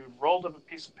as if you rolled up a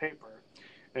piece of paper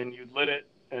and you lit it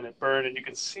and it burned, and you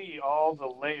could see all the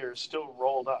layers still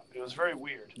rolled up. It was very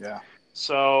weird. Yeah.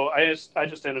 So I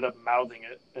just ended up mouthing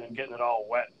it and getting it all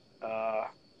wet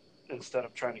instead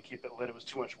of trying to keep it lit. It was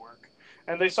too much work.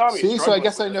 And they saw me. See, so I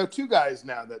guess I know two guys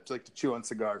now that like to chew on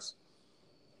cigars.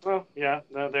 Well, yeah,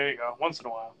 no, there you go. Once in a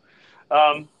while.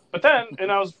 But then,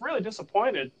 and I was really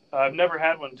disappointed. I've never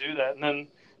had one do that. And then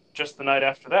just the night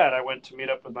after that, I went to meet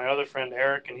up with my other friend,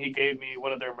 Eric, and he gave me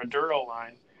one of their Maduro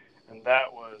line. And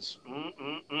that was,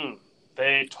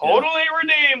 They totally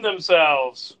redeemed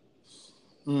themselves.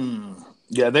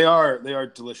 Yeah, they are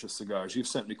delicious cigars. You've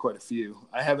sent me quite a few.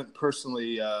 I haven't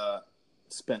personally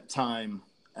spent time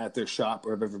at their shop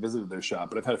or have ever visited their shop,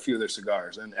 but I've had a few of their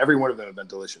cigars, and every one of them have been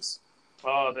delicious.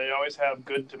 Oh, they always have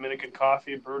good Dominican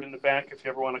coffee brewed in the back. If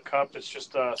you ever want a cup, it's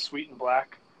just sweet and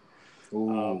black.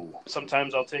 Ooh.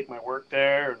 Sometimes I'll take my work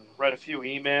there and write a few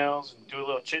emails and do a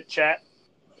little chit chat.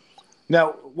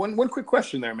 Now, one quick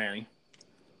question there, Manny.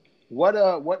 What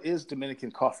is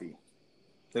Dominican coffee?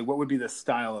 Like, what would be the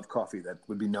style of coffee that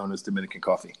would be known as Dominican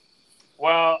coffee?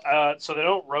 Well, so they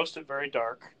don't roast it very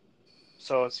dark.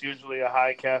 So it's usually a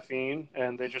high caffeine,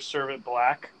 and they just serve it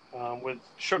black with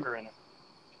sugar in it.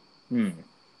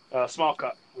 Small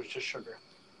cup with just sugar.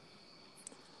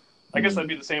 I guess that'd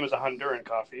be the same as a Honduran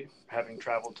coffee, having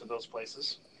traveled to those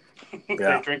places.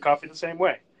 Yeah. They drink coffee the same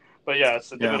way. But yeah,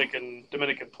 it's a Dominican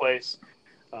place.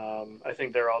 I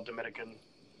think they're all Dominican,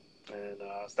 and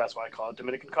that's why I call it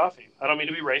Dominican coffee. I don't mean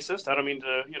to be racist. I don't mean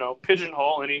to,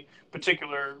 pigeonhole any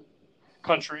particular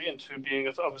country into being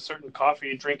of a certain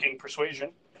coffee drinking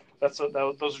persuasion. Those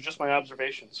are just my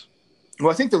observations. Well,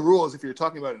 I think the rule is if you're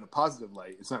talking about it in a positive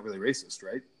light, it's not really racist,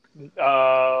 right?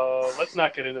 Let's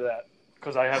not get into that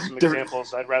because I have some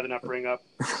examples I'd rather not bring up.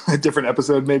 A different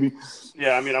episode, maybe.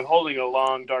 Yeah, I mean, I'm holding a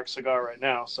long, dark cigar right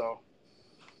now, so.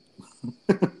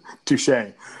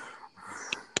 Touché.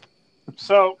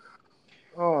 So.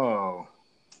 Oh.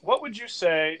 What would you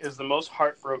say is the most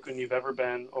heartbroken you've ever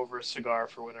been over a cigar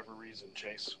for whatever reason,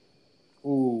 Chase?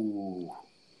 Ooh.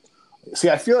 See,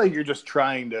 I feel like you're just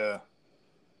trying to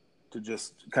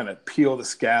just kind of peel the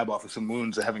scab off of some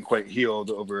wounds that haven't quite healed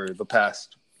over the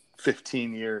past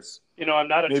 15 years. I'm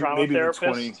not a trauma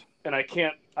therapist, and I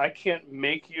can't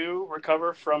make you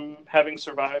recover from having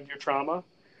survived your trauma.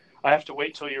 I have to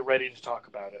wait till you're ready to talk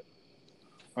about it.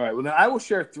 All right. Well, then I will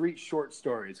share 3 short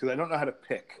stories because I don't know how to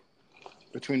pick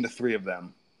between the 3 of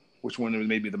them, which one was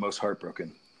maybe the most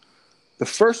heartbroken. The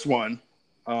first one,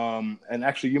 and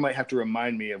actually you might have to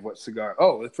remind me of what cigar.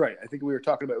 Oh, that's right. I think we were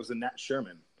talking about it was the Nat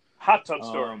Sherman. Hot tub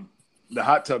story. The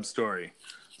hot tub story.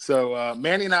 So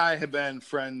Manny and I have been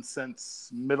friends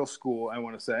since middle school, I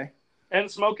want to say. And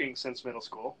smoking since middle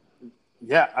school.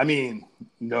 Yeah, I mean,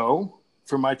 no.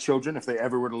 For my children, if they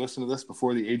ever were to listen to this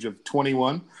before the age of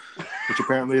 21, which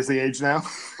apparently is the age now.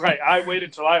 Right. I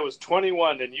waited till I was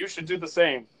 21, and you should do the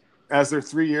same. As they're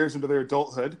 3 years into their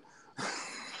adulthood.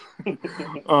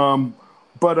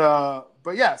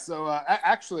 But yeah, so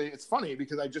actually, it's funny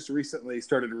because I just recently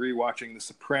started rewatching The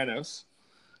Sopranos.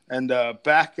 And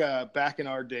back in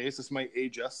our days, this might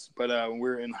age us, but when we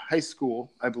were in high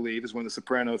school, I believe, is when The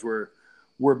Sopranos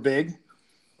were big.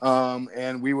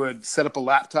 And we would set up a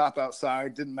laptop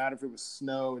outside. Didn't matter if it was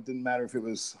snow. It didn't matter if it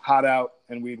was hot out.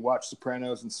 And we'd watch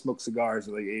Sopranos and smoke cigars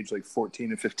at age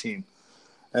 14 and 15.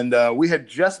 And we had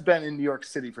just been in New York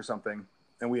City for something.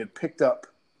 And we had picked up.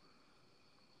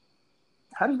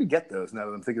 How did we get those now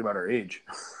that I'm thinking about our age?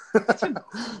 That's a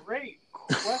great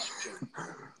question.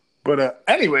 But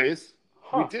anyways,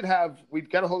 we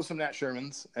got a hold of some Nat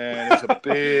Shermans. And it's a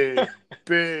big,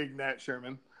 big Nat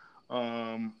Sherman.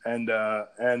 And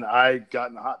I got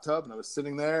in the hot tub and I was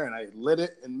sitting there and I lit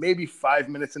it, and maybe 5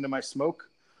 minutes into my smoke,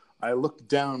 I looked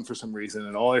down for some reason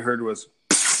and all I heard was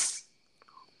pfft,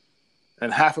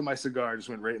 and half of my cigar just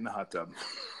went right in the hot tub.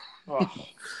 Oh.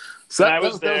 So I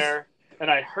was there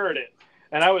and I heard it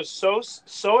and I was so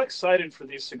excited for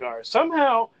these cigars.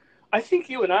 Somehow I think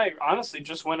you and I honestly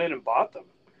just went in and bought them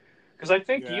because I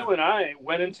think you and I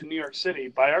went into New York City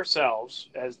by ourselves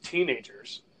as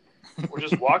teenagers. We're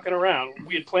just walking around.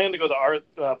 We had planned to go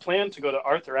to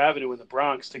Arthur Avenue in the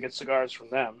Bronx to get cigars from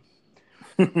them,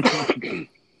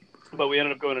 but we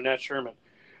ended up going to Nat Sherman.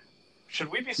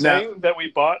 Should we be saying that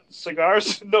we bought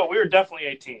cigars? No, we were definitely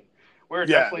 18. We were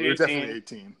definitely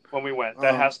 18 when we went.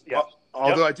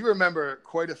 Although I do remember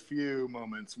quite a few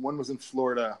moments. One was in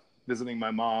Florida visiting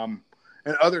my mom,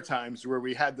 and other times where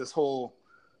we had this whole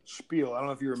spiel. I don't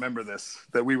know if you remember this,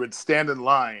 that we would stand in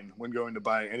line when going to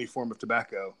buy any form of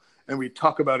tobacco. And we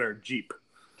talk about our Jeep.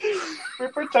 We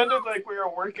pretended like we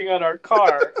were working on our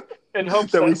car in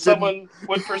hopes that someone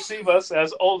would perceive us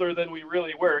as older than we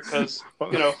really were. Because,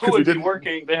 who would be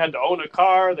working? They had to own a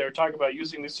car. They were talking about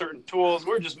using these certain tools.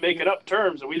 We were just making up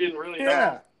terms, and we didn't really know.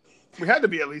 Yeah. We had to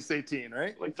be at least 18,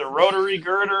 right? Like the rotary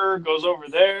girder goes over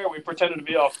there. We pretended to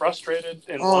be all frustrated.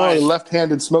 And the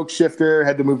left-handed smoke shifter.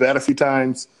 Had to move that a few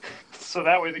times. So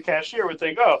that way the cashier would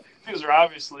think, these are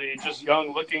obviously just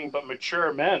young-looking but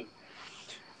mature men.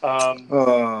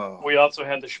 We also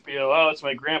had the spiel, it's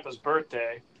my grandpa's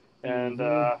birthday, and,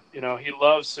 he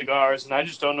loves cigars, and I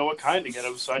just don't know what kind to get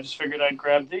him, so I just figured I'd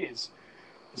grab these.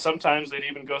 And sometimes they'd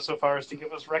even go so far as to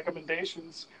give us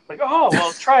recommendations, like,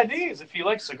 try these if you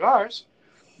like cigars.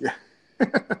 Yeah.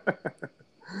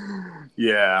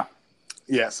 Yeah.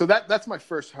 Yeah. So that's my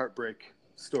first heartbreak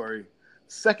story.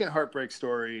 Second heartbreak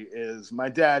story is my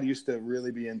dad used to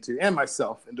really be into, and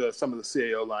myself, into some of the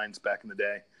CAO lines back in the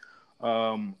day.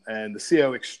 And the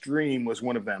CAO Extreme was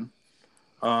one of them.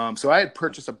 So I had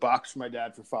purchased a box for my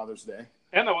dad for Father's Day.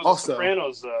 And that was also, a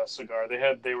Sopranos cigar.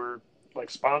 They were like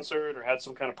sponsored or had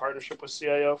some kind of partnership with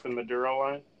CIO for the Maduro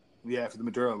line. Yeah, for the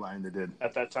Maduro line, they did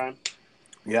at that time.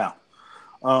 Yeah.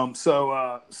 So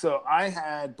I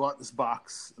had bought this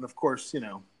box, and of course,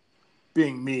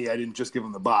 being me, I didn't just give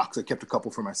him the box. I kept a couple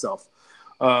for myself.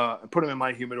 I put them in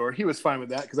my humidor. He was fine with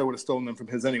that because I would have stolen them from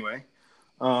his anyway.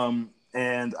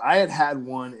 And I had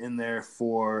one in there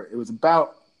it was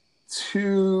about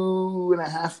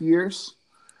 2.5 years.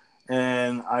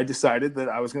 And I decided that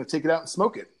I was going to take it out and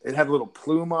smoke it. It had a little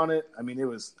plume on it. I mean, it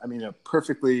was a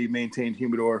perfectly maintained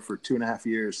humidor for 2.5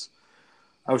 years.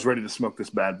 I was ready to smoke this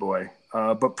bad boy.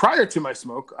 But prior to my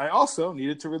smoke, I also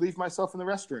needed to relieve myself in the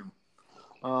restroom.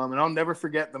 And I'll never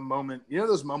forget the moment.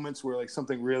 Those moments where like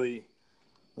something really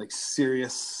like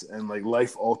serious and like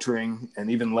life altering and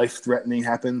even life threatening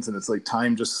happens, and it's like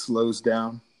time just slows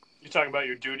down. You're talking about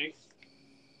your duty?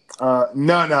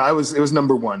 No, it was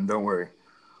number one. Don't worry.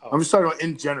 Oh. I'm just talking about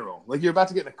in general. Like you're about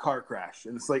to get in a car crash,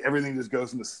 and it's like everything just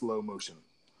goes into slow motion.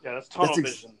 Yeah, that's tunnel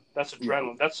vision. That's adrenaline.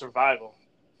 Yeah. That's survival.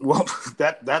 Well,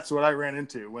 that's what I ran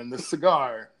into when the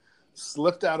cigar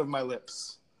slipped out of my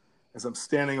lips as I'm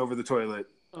standing over the toilet.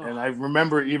 Oh. And I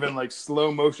remember even like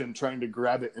slow motion trying to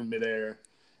grab it in midair.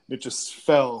 It just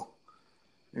fell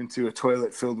into a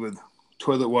toilet filled with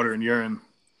toilet water and urine.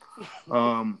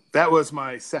 That was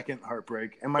my second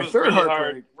heartbreak. And my third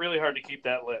heartbreak. Really hard to keep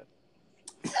that lit.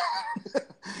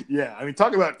 Yeah, I mean,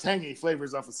 talk about tangy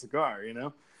flavors off a cigar,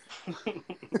 And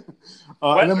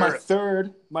then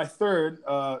my third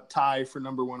tie for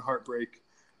number one heartbreak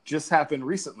just happened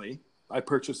recently. I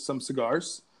purchased some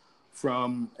cigars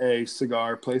from a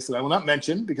cigar place that I will not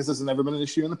mention because this has never been an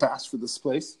issue in the past for this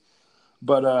place.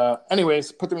 But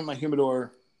anyways, put them in my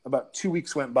humidor. About 2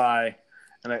 weeks went by,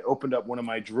 and I opened up one of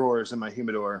my drawers in my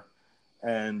humidor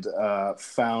and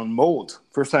found mold.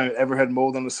 First time I ever had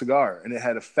mold on a cigar, and it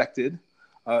had affected.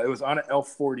 It was on an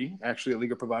L40, actually a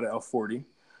Liga Privada L40,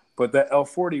 but that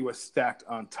L40 was stacked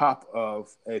on top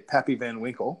of a Pappy Van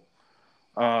Winkle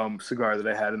cigar that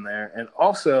I had in there, and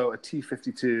also a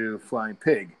T52 Flying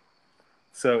Pig.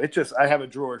 So I have a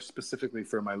drawer specifically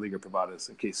for my Liga Privadas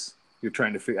in case you're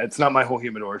trying to figure. It's not my whole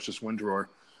humidor; it's just one drawer.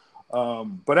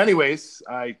 But anyways,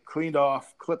 I cleaned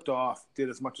off, clipped off, did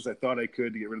as much as I thought I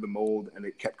could to get rid of the mold, and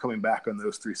it kept coming back on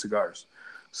those 3 cigars.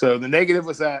 So the negative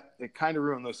was that it kind of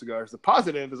ruined those cigars. The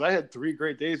positive is I had 3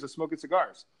 great days of smoking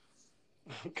cigars.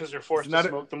 Because you're forced to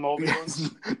smoke the moldy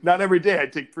ones? Not every day.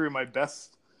 I'd take 3 of my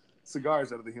best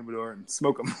cigars out of the humidor and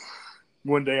smoke them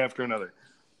one day after another.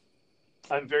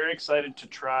 I'm very excited to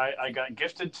try. I got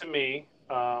gifted to me,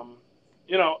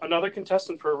 another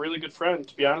contestant for a really good friend,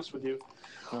 to be honest with you.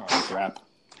 Oh, crap.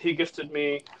 He gifted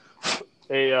me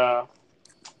a,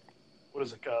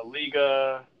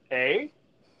 Liga A?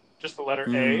 Just the letter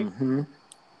A,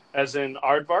 as in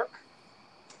Aardvark.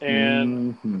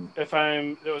 And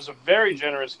it was a very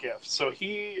generous gift. So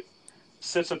he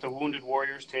sits at the Wounded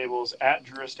Warriors tables at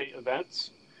Drew Estate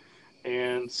events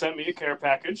and sent me a care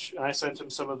package. And I sent him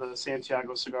some of the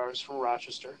Santiago cigars from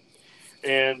Rochester.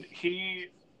 And he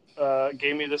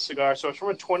gave me this cigar. So it's from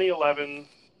a 2011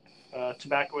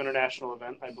 Tobacco International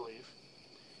event, I believe.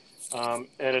 And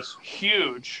it's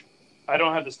huge. I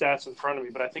don't have the stats in front of me,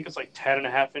 but I think it's like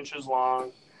 10.5 inches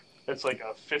long. It's like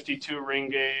a 52 ring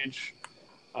gauge.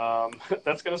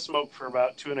 That's going to smoke for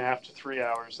about 2.5 to 3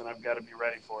 hours, and I've got to be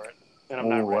ready for it. And I'm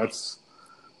not ready.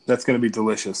 That's going to be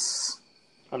delicious.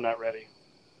 I'm not ready.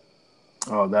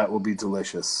 Oh, that will be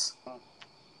delicious.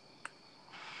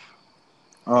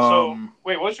 So,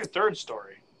 wait, what's your third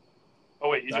story? Oh,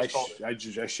 wait, you just told it.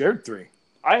 I shared 3.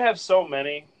 I have so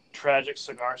many tragic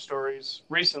cigar stories.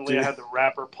 Recently, I had the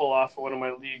wrapper pull off one of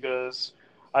my Ligas.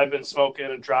 I've been smoking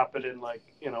and drop it in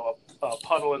a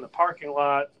puddle in the parking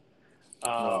lot.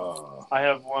 I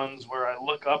have ones where I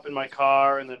look up in my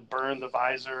car and then burn the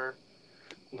visor,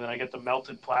 and then I get the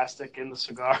melted plastic in the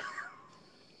cigar.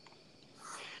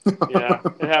 Yeah,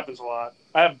 it happens a lot.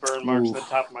 I have burn marks on the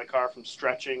top of my car from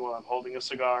stretching while I'm holding a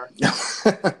cigar.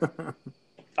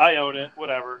 I own it.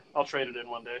 Whatever. I'll trade it in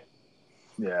one day.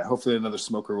 Yeah, hopefully another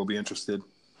smoker will be interested.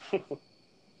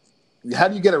 How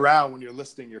do you get around when you're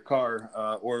listing your car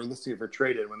or listing it for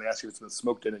trade-in when they ask you if it's been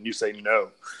smoked in and you say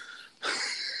no?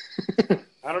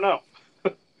 I don't know,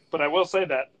 but I will say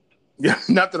that. Yeah,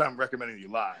 not that I'm recommending you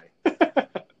lie.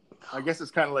 I guess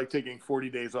it's kind of like taking 40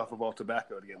 days off of all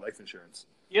tobacco to get life insurance.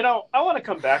 You know, I want to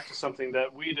come back to something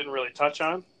that we didn't really touch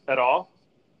on at all.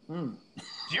 Hmm.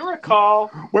 Do you recall?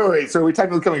 Wait. So are we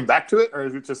technically coming back to it, or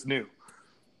is it just new?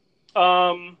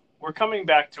 We're coming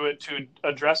back to it to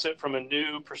address it from a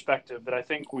new perspective that I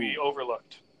think we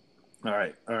overlooked. All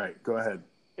right. Go ahead.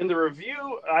 In the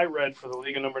review I read for the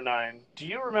League of Number 9, do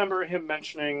you remember him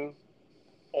mentioning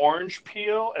orange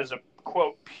peel as a,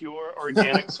 quote, pure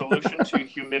organic solution to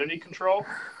humidity control?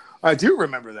 I do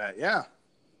remember that, yeah.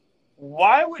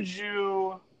 Why would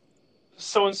you...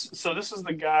 So this is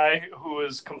the guy who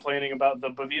was complaining about the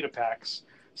Bovita packs,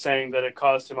 saying that it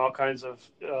caused him all kinds of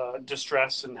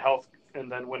distress and health. And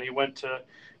then when he went to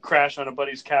crash on a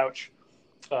buddy's couch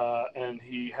and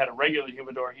he had a regular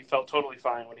humidor, he felt totally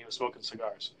fine when he was smoking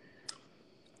cigars.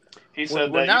 He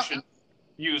said that you should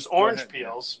use orange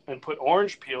peels and put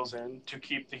orange peels in to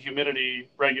keep the humidity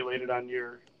regulated on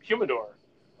your humidor.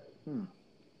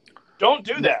 Don't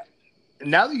do that.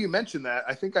 Now that you mention that,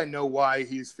 I think I know why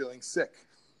he's feeling sick.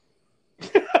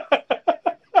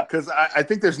 Because I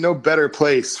think there's no better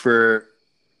place for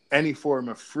any form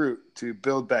of fruit to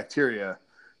build bacteria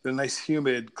than a nice,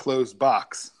 humid, closed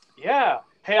box. Yeah.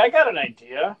 Hey, I got an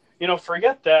idea. You know,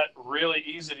 forget that really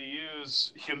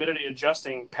easy-to-use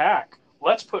humidity-adjusting pack.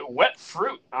 Let's put wet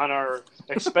fruit on our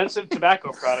expensive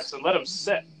tobacco products and let them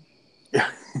sit.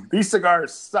 These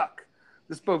cigars suck.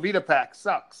 This Bovita pack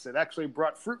sucks. It actually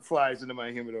brought fruit flies into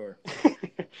my humidor.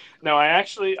 No,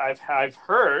 I've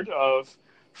heard of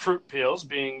fruit peels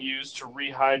being used to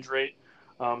rehydrate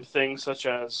things such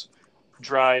as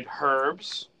dried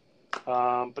herbs,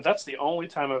 but that's the only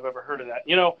time I've ever heard of that.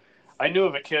 You know, I knew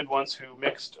of a kid once who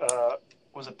mixed,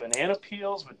 was it banana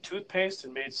peels with toothpaste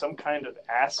and made some kind of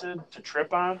acid to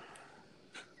trip on?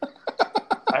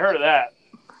 I heard of that.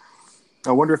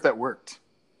 I wonder if that worked.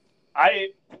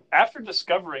 After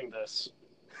discovering this,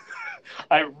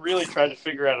 I really tried to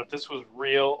figure out if this was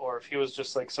real or if he was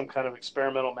just like some kind of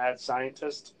experimental mad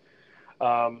scientist.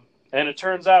 And it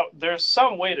turns out there's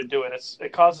some way to do it.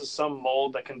 It causes some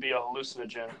mold that can be a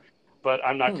hallucinogen, but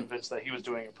I'm not convinced that he was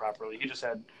doing it properly. He just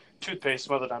had toothpaste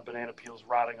smothered on banana peels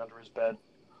rotting under his bed.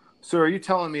 So are you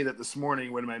telling me that this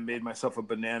morning when I made myself a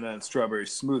banana and strawberry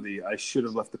smoothie, I should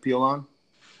have left the peel on?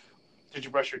 Did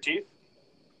you brush your teeth?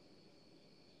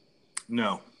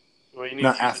 No. Well, you need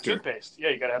to use the toothpaste. Yeah,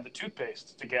 you got to have the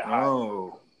toothpaste to get high.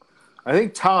 Oh. I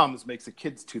think Tom's makes a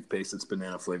kid's toothpaste that's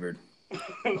banana flavored.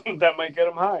 That might get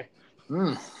them high.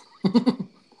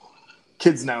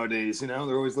 Kids nowadays, you know,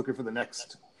 they're always looking for the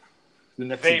next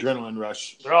adrenaline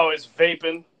rush. They're always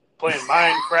vaping, playing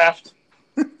Minecraft.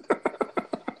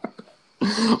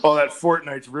 All that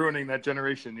Fortnite's ruining that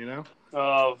generation, you know?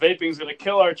 Oh, vaping's going to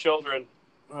kill our children.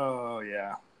 Oh,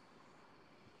 yeah.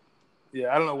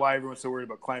 Yeah, I don't know why everyone's so worried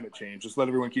about climate change. Just let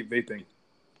everyone keep vaping.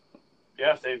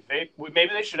 Yeah, if they vape,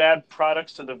 maybe they should add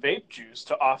products to the vape juice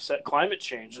to offset climate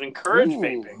change and encourage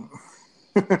vaping.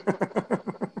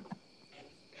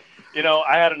 You know,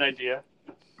 I had an idea,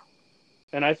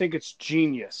 and I think it's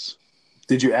genius.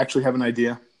 Did you actually have an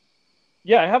idea?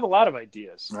 Yeah, I have a lot of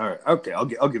ideas. All right. Okay, I'll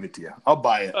give it to you. I'll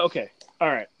buy it. Okay. All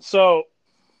right. So,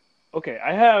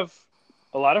 I have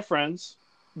a lot of friends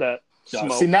that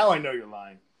smoke. See, now I know you're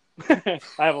lying. I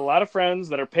have a lot of friends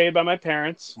that are paid by my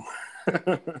parents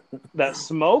that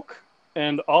smoke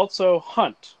and also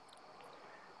hunt.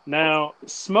 Now,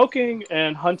 smoking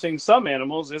and hunting some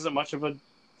animals isn't much of a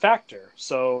factor.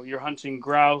 So you're hunting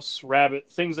grouse, rabbit,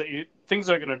 things that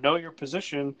are going to know your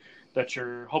position that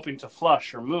you're hoping to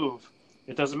flush or move.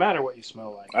 It doesn't matter what you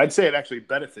smell like. I'd say it actually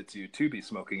benefits you to be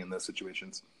smoking in those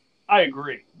situations. I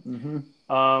agree.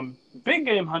 Mm-hmm. Big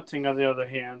game hunting, on the other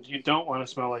hand, you don't want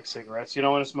to smell like cigarettes. You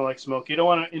don't want to smell like smoke. You don't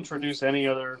want to introduce any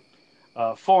other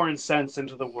foreign scents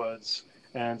into the woods.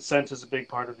 And scent is a big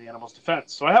part of the animal's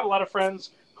defense. So I have a lot of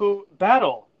friends who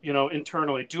battle,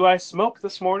 internally. Do I smoke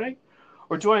this morning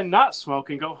or do I not smoke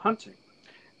and go hunting?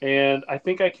 And I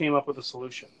think I came up with a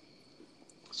solution.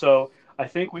 So I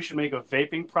think we should make a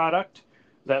vaping product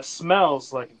that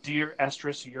smells like deer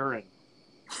estrus urine.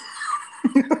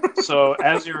 So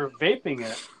as you're vaping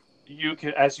it,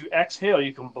 as you exhale,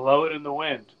 you can blow it in the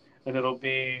wind, and it'll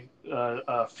be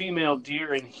a female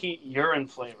deer and heat urine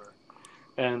flavor,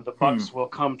 and the bucks will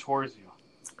come towards you.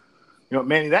 You know,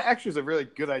 Manny, that actually is a really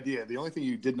good idea. The only thing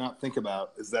you did not think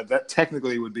about is that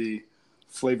technically would be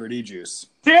flavored e-juice.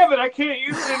 Damn it, I can't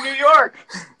use it in New York!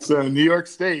 So New York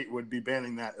State would be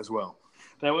banning that as well.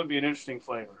 That would be an interesting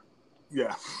flavor.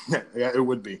 Yeah, it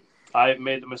would be. I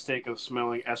made the mistake of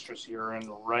smelling estrus urine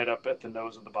right up at the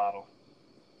nose of the bottle.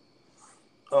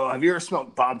 Oh, have you ever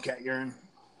smelled bobcat urine?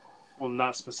 Well,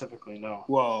 not specifically, no.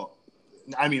 Well,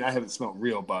 I mean, I haven't smelled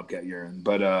real bobcat urine,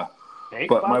 but Fake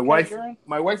my bobcat wife urine?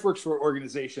 my wife works for an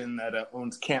organization that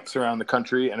owns camps around the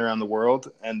country and around the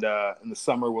world, and in the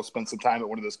summer we'll spend some time at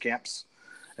one of those camps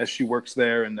as she works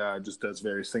there and just does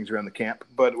various things around the camp.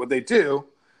 But what they do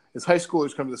is high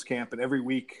schoolers come to this camp, and every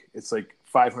week it's like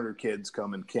 500 kids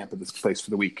come and camp at this place for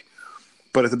the week.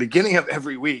 But at the beginning of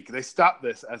every week, they stopped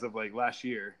this as of like last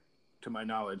year, to my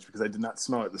knowledge, because I did not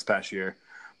smell it this past year.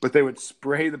 But they would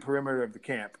spray the perimeter of the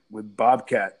camp with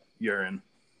bobcat urine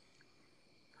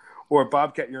or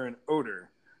bobcat urine odor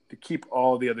to keep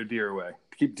all the other deer away,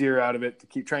 to keep deer out of it,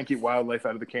 to try and keep wildlife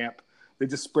out of the camp. They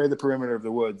just spray the perimeter of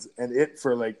the woods, and it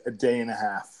for like a day and a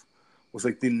half was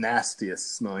like the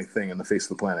nastiest smelling thing on the face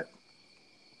of the planet.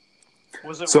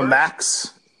 Was it so worse?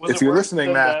 Max, Was if it you're worse listening,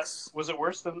 than Max, that? Was it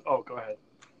worse than? Oh, go ahead.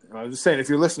 I was just saying, if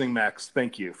you're listening, Max,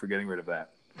 thank you for getting rid of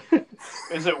that.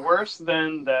 Is it worse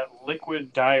than that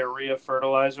liquid diarrhea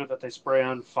fertilizer that they spray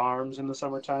on farms in the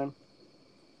summertime?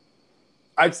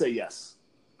 I'd say yes.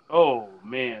 Oh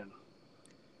man,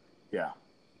 Yeah.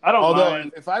 I don't Although,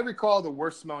 mind. if I recall, the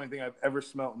worst smelling thing I've ever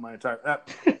smelled in my entire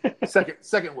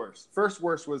second worst. First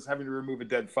worst was having to remove a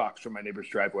dead fox from my neighbor's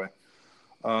driveway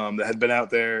that had been out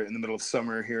there in the middle of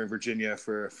summer here in Virginia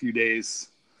for a few days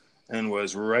and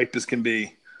was ripe as can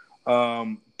be.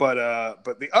 But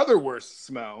the other worst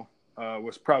smell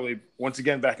was probably once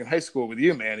again back in high school with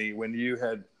you, Manny, when you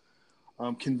had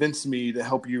convinced me to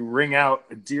help you wring out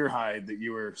a deer hide that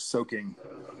you were soaking.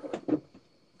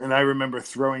 And I remember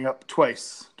throwing up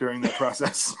twice during that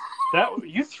process. That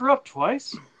you threw up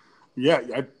twice? Yeah,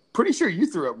 I'm pretty sure you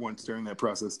threw up once during that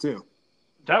process too.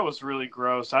 That was really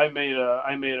gross. I made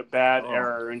a bad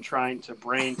error in trying to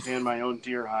brain tan my own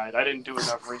deer hide. I didn't do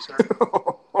enough research.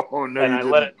 Oh no, and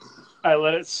you didn't. I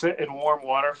let it sit in warm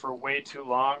water for way too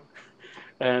long.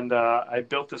 And I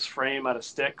built this frame out of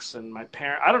sticks. And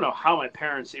I don't know how my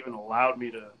parents even allowed me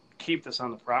to keep this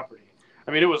on the property.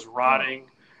 I mean, it was rotting.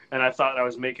 And I thought I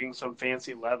was making some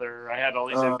fancy leather. I had all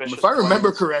these ambitious If I remember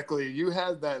plans. correctly, you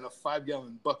had that in a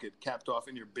 5-gallon bucket capped off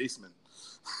in your basement.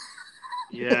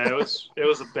 Yeah, it was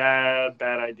a bad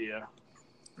idea.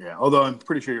 Yeah, although I'm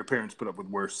pretty sure your parents put up with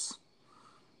worse.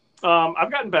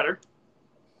 I've gotten better.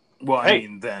 Well, I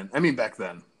mean back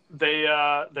then. They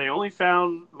only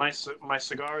found my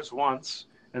cigars once,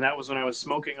 and that was when I was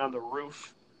smoking on the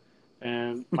roof.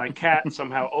 And my cat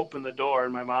somehow opened the door,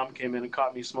 and my mom came in and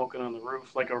caught me smoking on the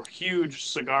roof, like a huge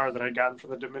cigar that I'd gotten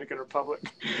from the Dominican Republic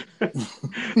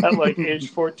at like age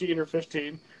 14 or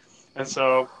 15. And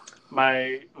so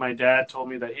my dad told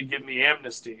me that he'd give me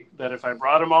amnesty, that if I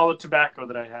brought him all the tobacco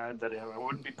that I had, that I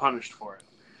wouldn't be punished for it.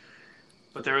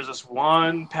 But there was this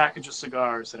one package of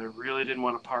cigars that I really didn't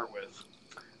want to part with.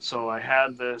 So I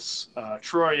had this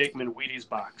Troy Aikman Wheaties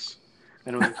box,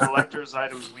 and it was a collector's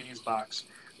items Wheaties box.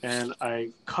 And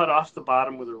I cut off the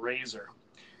bottom with a razor,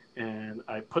 and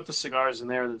I put the cigars in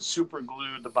there and then super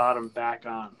glued the bottom back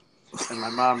on. And my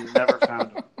mom never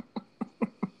found them.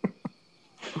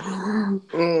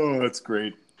 Oh, that's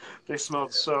great. They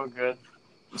smelled so good.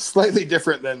 Slightly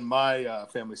different than my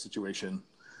family situation,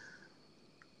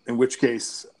 in which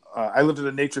case I lived at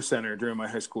a nature center during my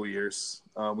high school years.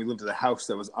 We lived at a house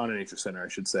that was on a nature center, I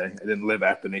should say. I didn't live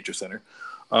at the nature center.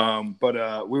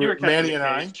 But we were Manny and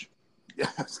I. Yeah,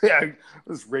 I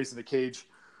was raised in a cage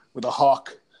with a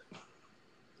hawk.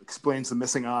 Explains the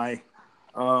missing eye.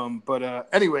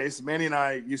 Anyways, Manny and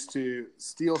I used to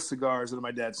steal cigars out of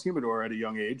my dad's humidor at a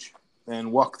young age and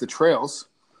walk the trails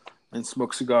and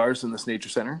smoke cigars in this nature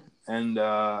center. And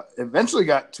eventually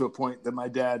got to a point that my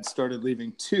dad started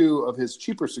leaving 2 of his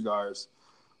cheaper cigars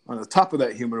on the top of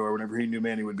that humidor whenever he knew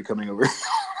Manny would be coming over.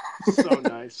 So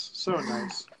nice. So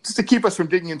nice. Just to keep us from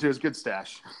digging into his good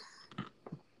stash.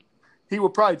 He will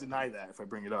probably deny that if I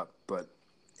bring it up, but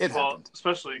it happened.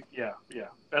 Especially, yeah.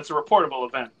 That's a reportable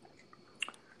event.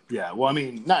 Yeah, well, I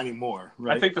mean, not anymore,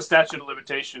 right? I think the statute of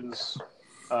limitations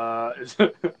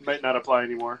might not apply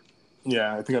anymore.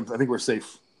 Yeah, I think we're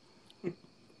safe.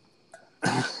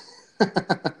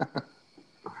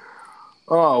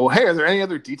 Oh, well, hey, are there any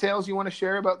other details you want to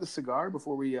share about the cigar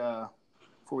before we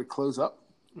close up?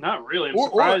 Not really. I'm or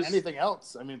surprised. anything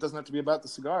else. I mean, it doesn't have to be about the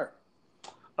cigar.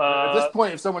 At this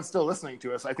point, if someone's still listening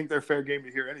to us, I think they're fair game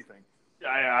to hear anything.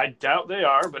 I doubt they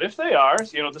are, but if they are,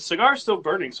 the cigar's still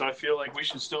burning, so I feel like we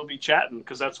should still be chatting,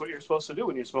 because that's what you're supposed to do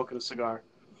when you're smoking a cigar.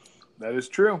 That is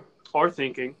true. Or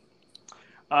thinking.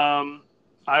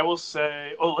 I will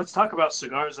say, let's talk about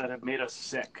cigars that have made us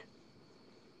sick.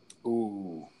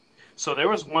 Ooh. So there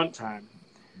was one time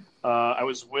I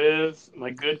was with my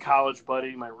good college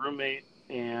buddy, my roommate,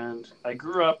 and I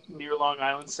grew up near Long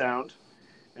Island Sound.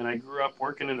 And I grew up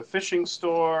working in a fishing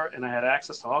store, and I had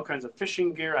access to all kinds of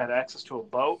fishing gear. I had access to a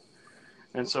boat.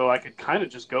 And so I could kind of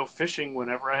just go fishing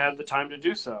whenever I had the time to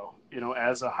do so,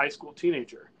 as a high school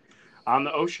teenager on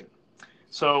the ocean.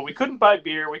 So we couldn't buy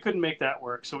beer. We couldn't make that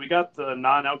work. So we got the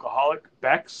non-alcoholic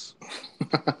Beck's,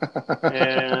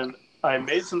 and I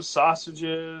made some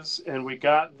sausages, and we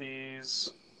got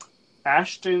these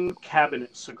Ashton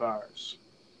Cabinet cigars.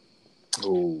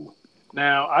 Oh.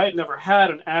 Now, I had never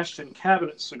had an Ashton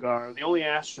Cabinet cigar. The only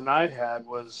Ashton I'd had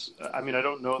was, I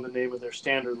don't know the name of their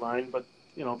standard line, but,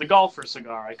 the golfer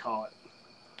cigar, I call it.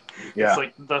 Yeah. It's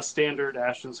like the standard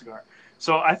Ashton cigar.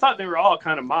 So I thought they were all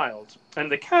kind of mild. And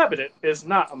the Cabinet is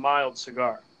not a mild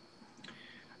cigar.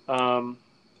 And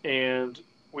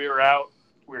we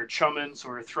were chumming, so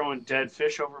we were throwing dead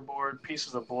fish overboard,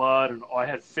 pieces of blood, and I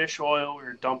had fish oil we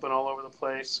were dumping all over the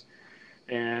place.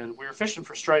 And we were fishing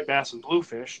for striped bass and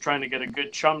bluefish, trying to get a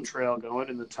good chum trail going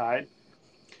in the tide.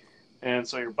 And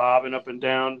so you're bobbing up and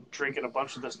down, drinking a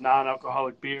bunch of this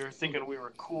non-alcoholic beer, thinking we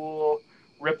were cool,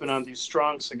 ripping on these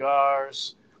strong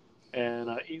cigars, and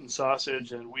eating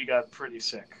sausage, and we got pretty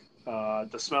sick.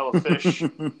 The smell of fish,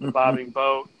 the bobbing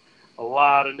boat, a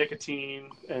lot of nicotine,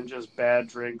 and just bad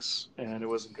drinks, and it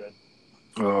wasn't good.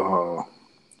 Oh.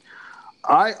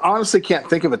 I honestly can't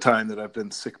think of a time that I've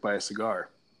been sick by a cigar.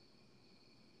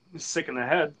 Sick in the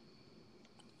head.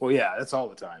 Well, yeah, that's all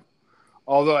the time.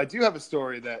 Although I do have a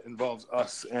story that involves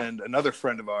us and another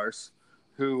friend of ours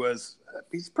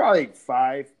he's probably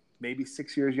 5, maybe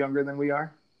 6 years younger than we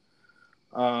are.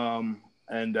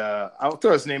 And I'll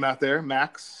throw his name out there,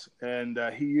 Max. And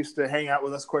he used to hang out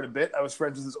with us quite a bit. I was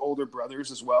friends with his older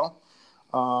brothers as well.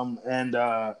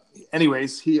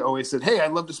 Anyways, he always said, "Hey,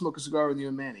 I'd love to smoke a cigar with you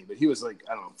and Manny." But he was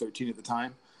 13 at the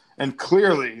time. And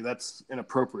clearly, that's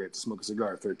inappropriate to smoke a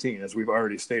cigar at 13, as we've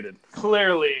already stated.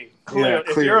 Clearly. Yeah,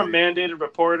 if you're a mandated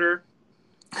reporter,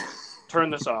 turn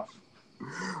this off.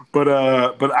 But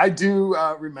I do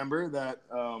remember that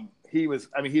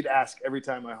he'd ask every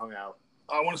time I hung out,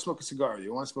 "I want to smoke a cigar with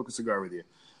you. I want to smoke a cigar with you."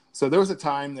 So there was a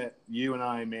time that you and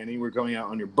I, Manny, were going out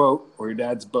on your boat or your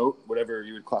dad's boat, whatever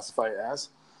you would classify it as,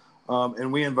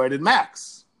 and we invited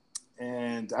Max.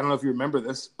 And I don't know if you remember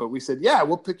this, but we said, "Yeah,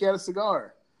 we'll pick you out a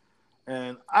cigar."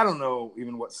 And I don't know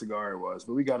even what cigar it was,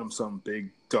 but we got him some big,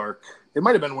 dark. It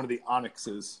might have been one of the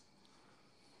Onyxes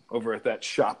over at that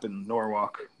shop in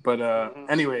Norwalk. But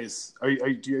anyways, are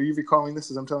you recalling this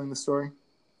as I'm telling the story?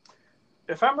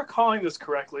 If I'm recalling this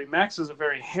correctly, Max is a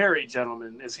very hairy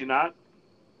gentleman, is he not?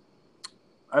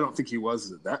 I don't think he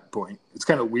was at that point. It's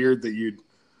kind of weird that you'd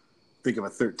think of a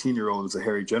 13-year-old as a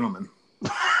hairy gentleman.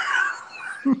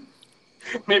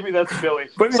 Maybe that's Billy.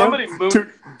 But somebody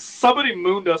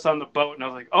mooned us on the boat, and I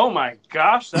was like, "Oh my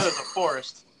gosh, that is a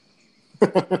forest."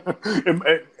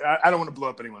 I don't want to blow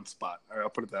up anyone's spot. All right, I'll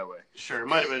put it that way. Sure, it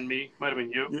might have been me, might have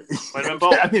been you, might have been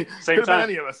both. Same could have time. been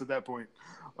any of us at that point.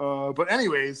 But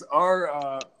anyways,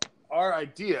 our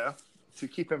idea to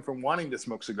keep him from wanting to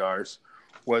smoke cigars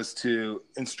was to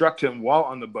instruct him while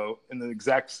on the boat in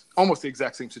almost the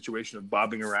exact same situation of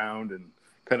bobbing around and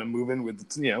kind of moving with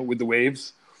the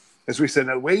waves. As we said,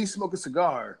 the way you smoke a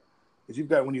cigar is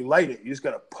when you light it, you just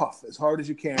got to puff as hard as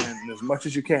you can and as much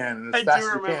as you can and as fast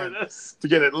as you can to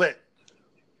get it lit.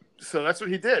 So that's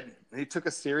what he did. He took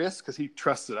us serious because he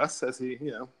trusted us, as he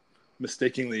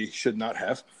mistakenly should not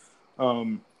have.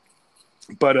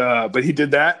 But he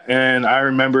did that, and I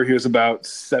remember he was about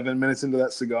 7 minutes into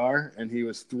that cigar, and he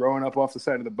was throwing up off the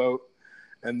side of the boat,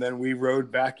 and then we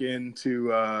rowed back into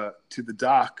to the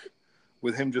dock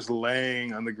with him just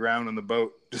laying on the ground on the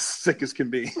boat, just sick as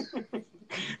can be.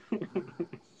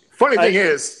 Funny thing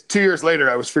is, 2 years later,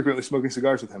 I was frequently smoking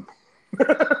cigars with him.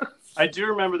 I do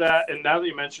remember that, and now that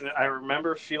you mention it, I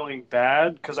remember feeling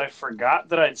bad because I forgot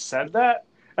that I'd said that.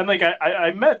 And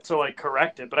I meant to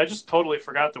correct it, but I just totally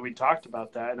forgot that we talked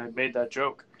about that and I made that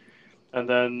joke. And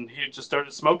then he just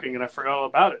started smoking and I forgot all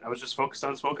about it. I was just focused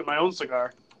on smoking my own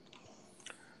cigar.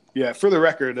 Yeah, for the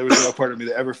record, there was no part of me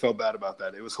that ever felt bad about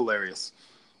that. It was hilarious.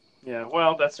 Yeah,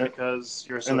 well, that's because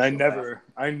you're a sociopath. And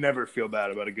I never feel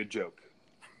bad about a good joke.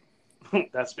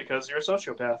 That's because you're a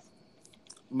sociopath.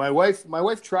 My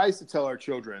wife tries to tell our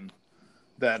children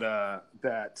that a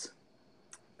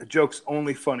joke's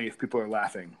only funny if people are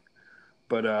laughing.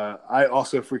 But I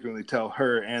also frequently tell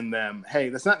her and them, hey,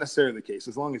 that's not necessarily the case.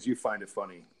 As long as you find it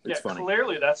funny, it's funny.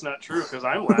 Clearly that's not true because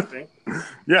I'm laughing.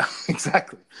 Yeah,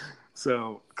 exactly.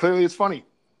 So clearly it's funny.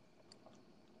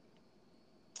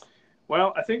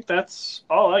 Well, I think that's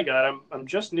all I got. I'm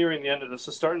just nearing the end of this.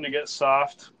 It's starting to get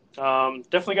soft.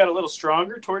 Definitely got a little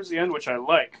stronger towards the end, which I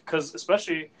like. Because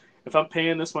especially if I'm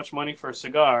paying this much money for a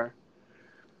cigar,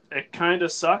 It kind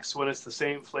of sucks when it's the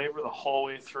same flavor the whole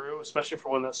way through, especially for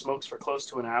one that smokes for close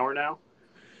to an hour now.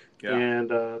 Yeah. And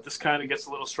this kind of gets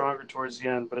a little stronger towards the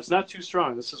end, but it's not too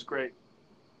strong. This is great.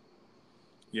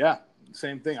 Yeah,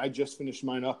 same thing. I just finished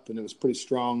mine up, and it was pretty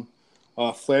strong.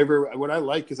 Flavor. What I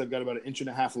like is I've got about 1.5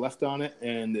 inches left on it,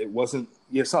 and it wasn't.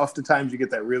 Yes, oftentimes you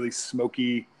get that really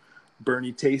smoky,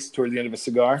 burny taste toward the end of a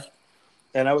cigar,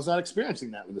 and I was not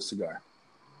experiencing that with a cigar.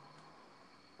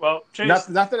 Well, Chase,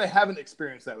 Not that I haven't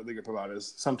experienced that with Liga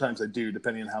Privadas. Sometimes I do,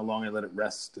 depending on how long I let it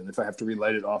rest and if I have to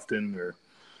relight it often.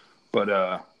 But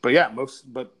yeah,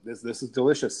 this is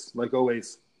delicious, like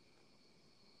always.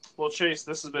 well, Chase,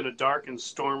 this has been a dark and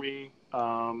stormy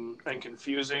and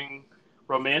confusing,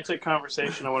 romantic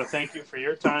conversation. I want to thank you for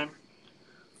your time.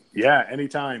 Yeah,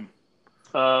 anytime.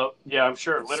 Yeah, I'm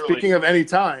sure. Literally. Speaking of any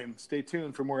time, stay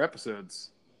tuned for more episodes.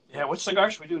 Yeah, which cigar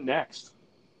should we do next?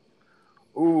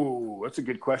 Ooh, that's a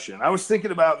good question. I was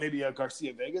thinking about maybe a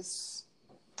Garcia Vegas.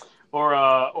 Or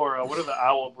what are the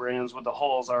owl brands with the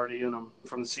holes already in them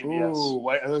from the CVS? Ooh,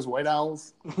 are those White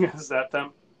Owls? Is that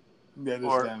them? Yeah, there's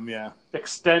Or them, yeah.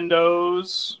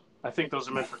 Extendos. I think those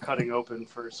are meant for cutting open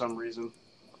for some reason.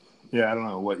 Yeah, I don't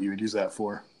know what you would use that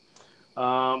for.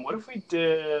 What if we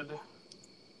did...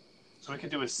 So we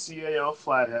could do a CAO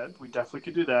flathead. We definitely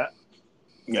could do that.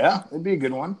 Yeah, it'd be a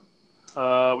good one.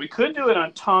 We could do an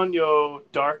Antonio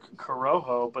Dark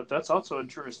Corojo, but that's also a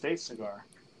Drew Estate cigar.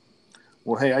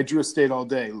 Well, hey, I drew a state all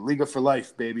day. Liga for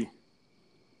life, baby.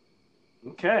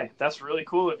 Okay, that's really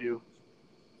cool of you.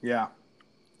 Yeah.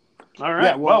 All right.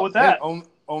 Yeah, well, with that, hey,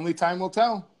 only time will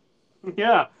tell.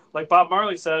 yeah, like Bob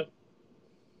Marley said.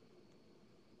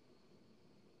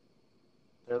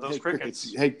 There are those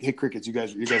crickets. Hey, crickets, you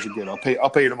guys are good. I'll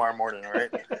pay you tomorrow morning, all right?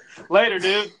 Later,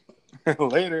 dude.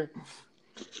 Later.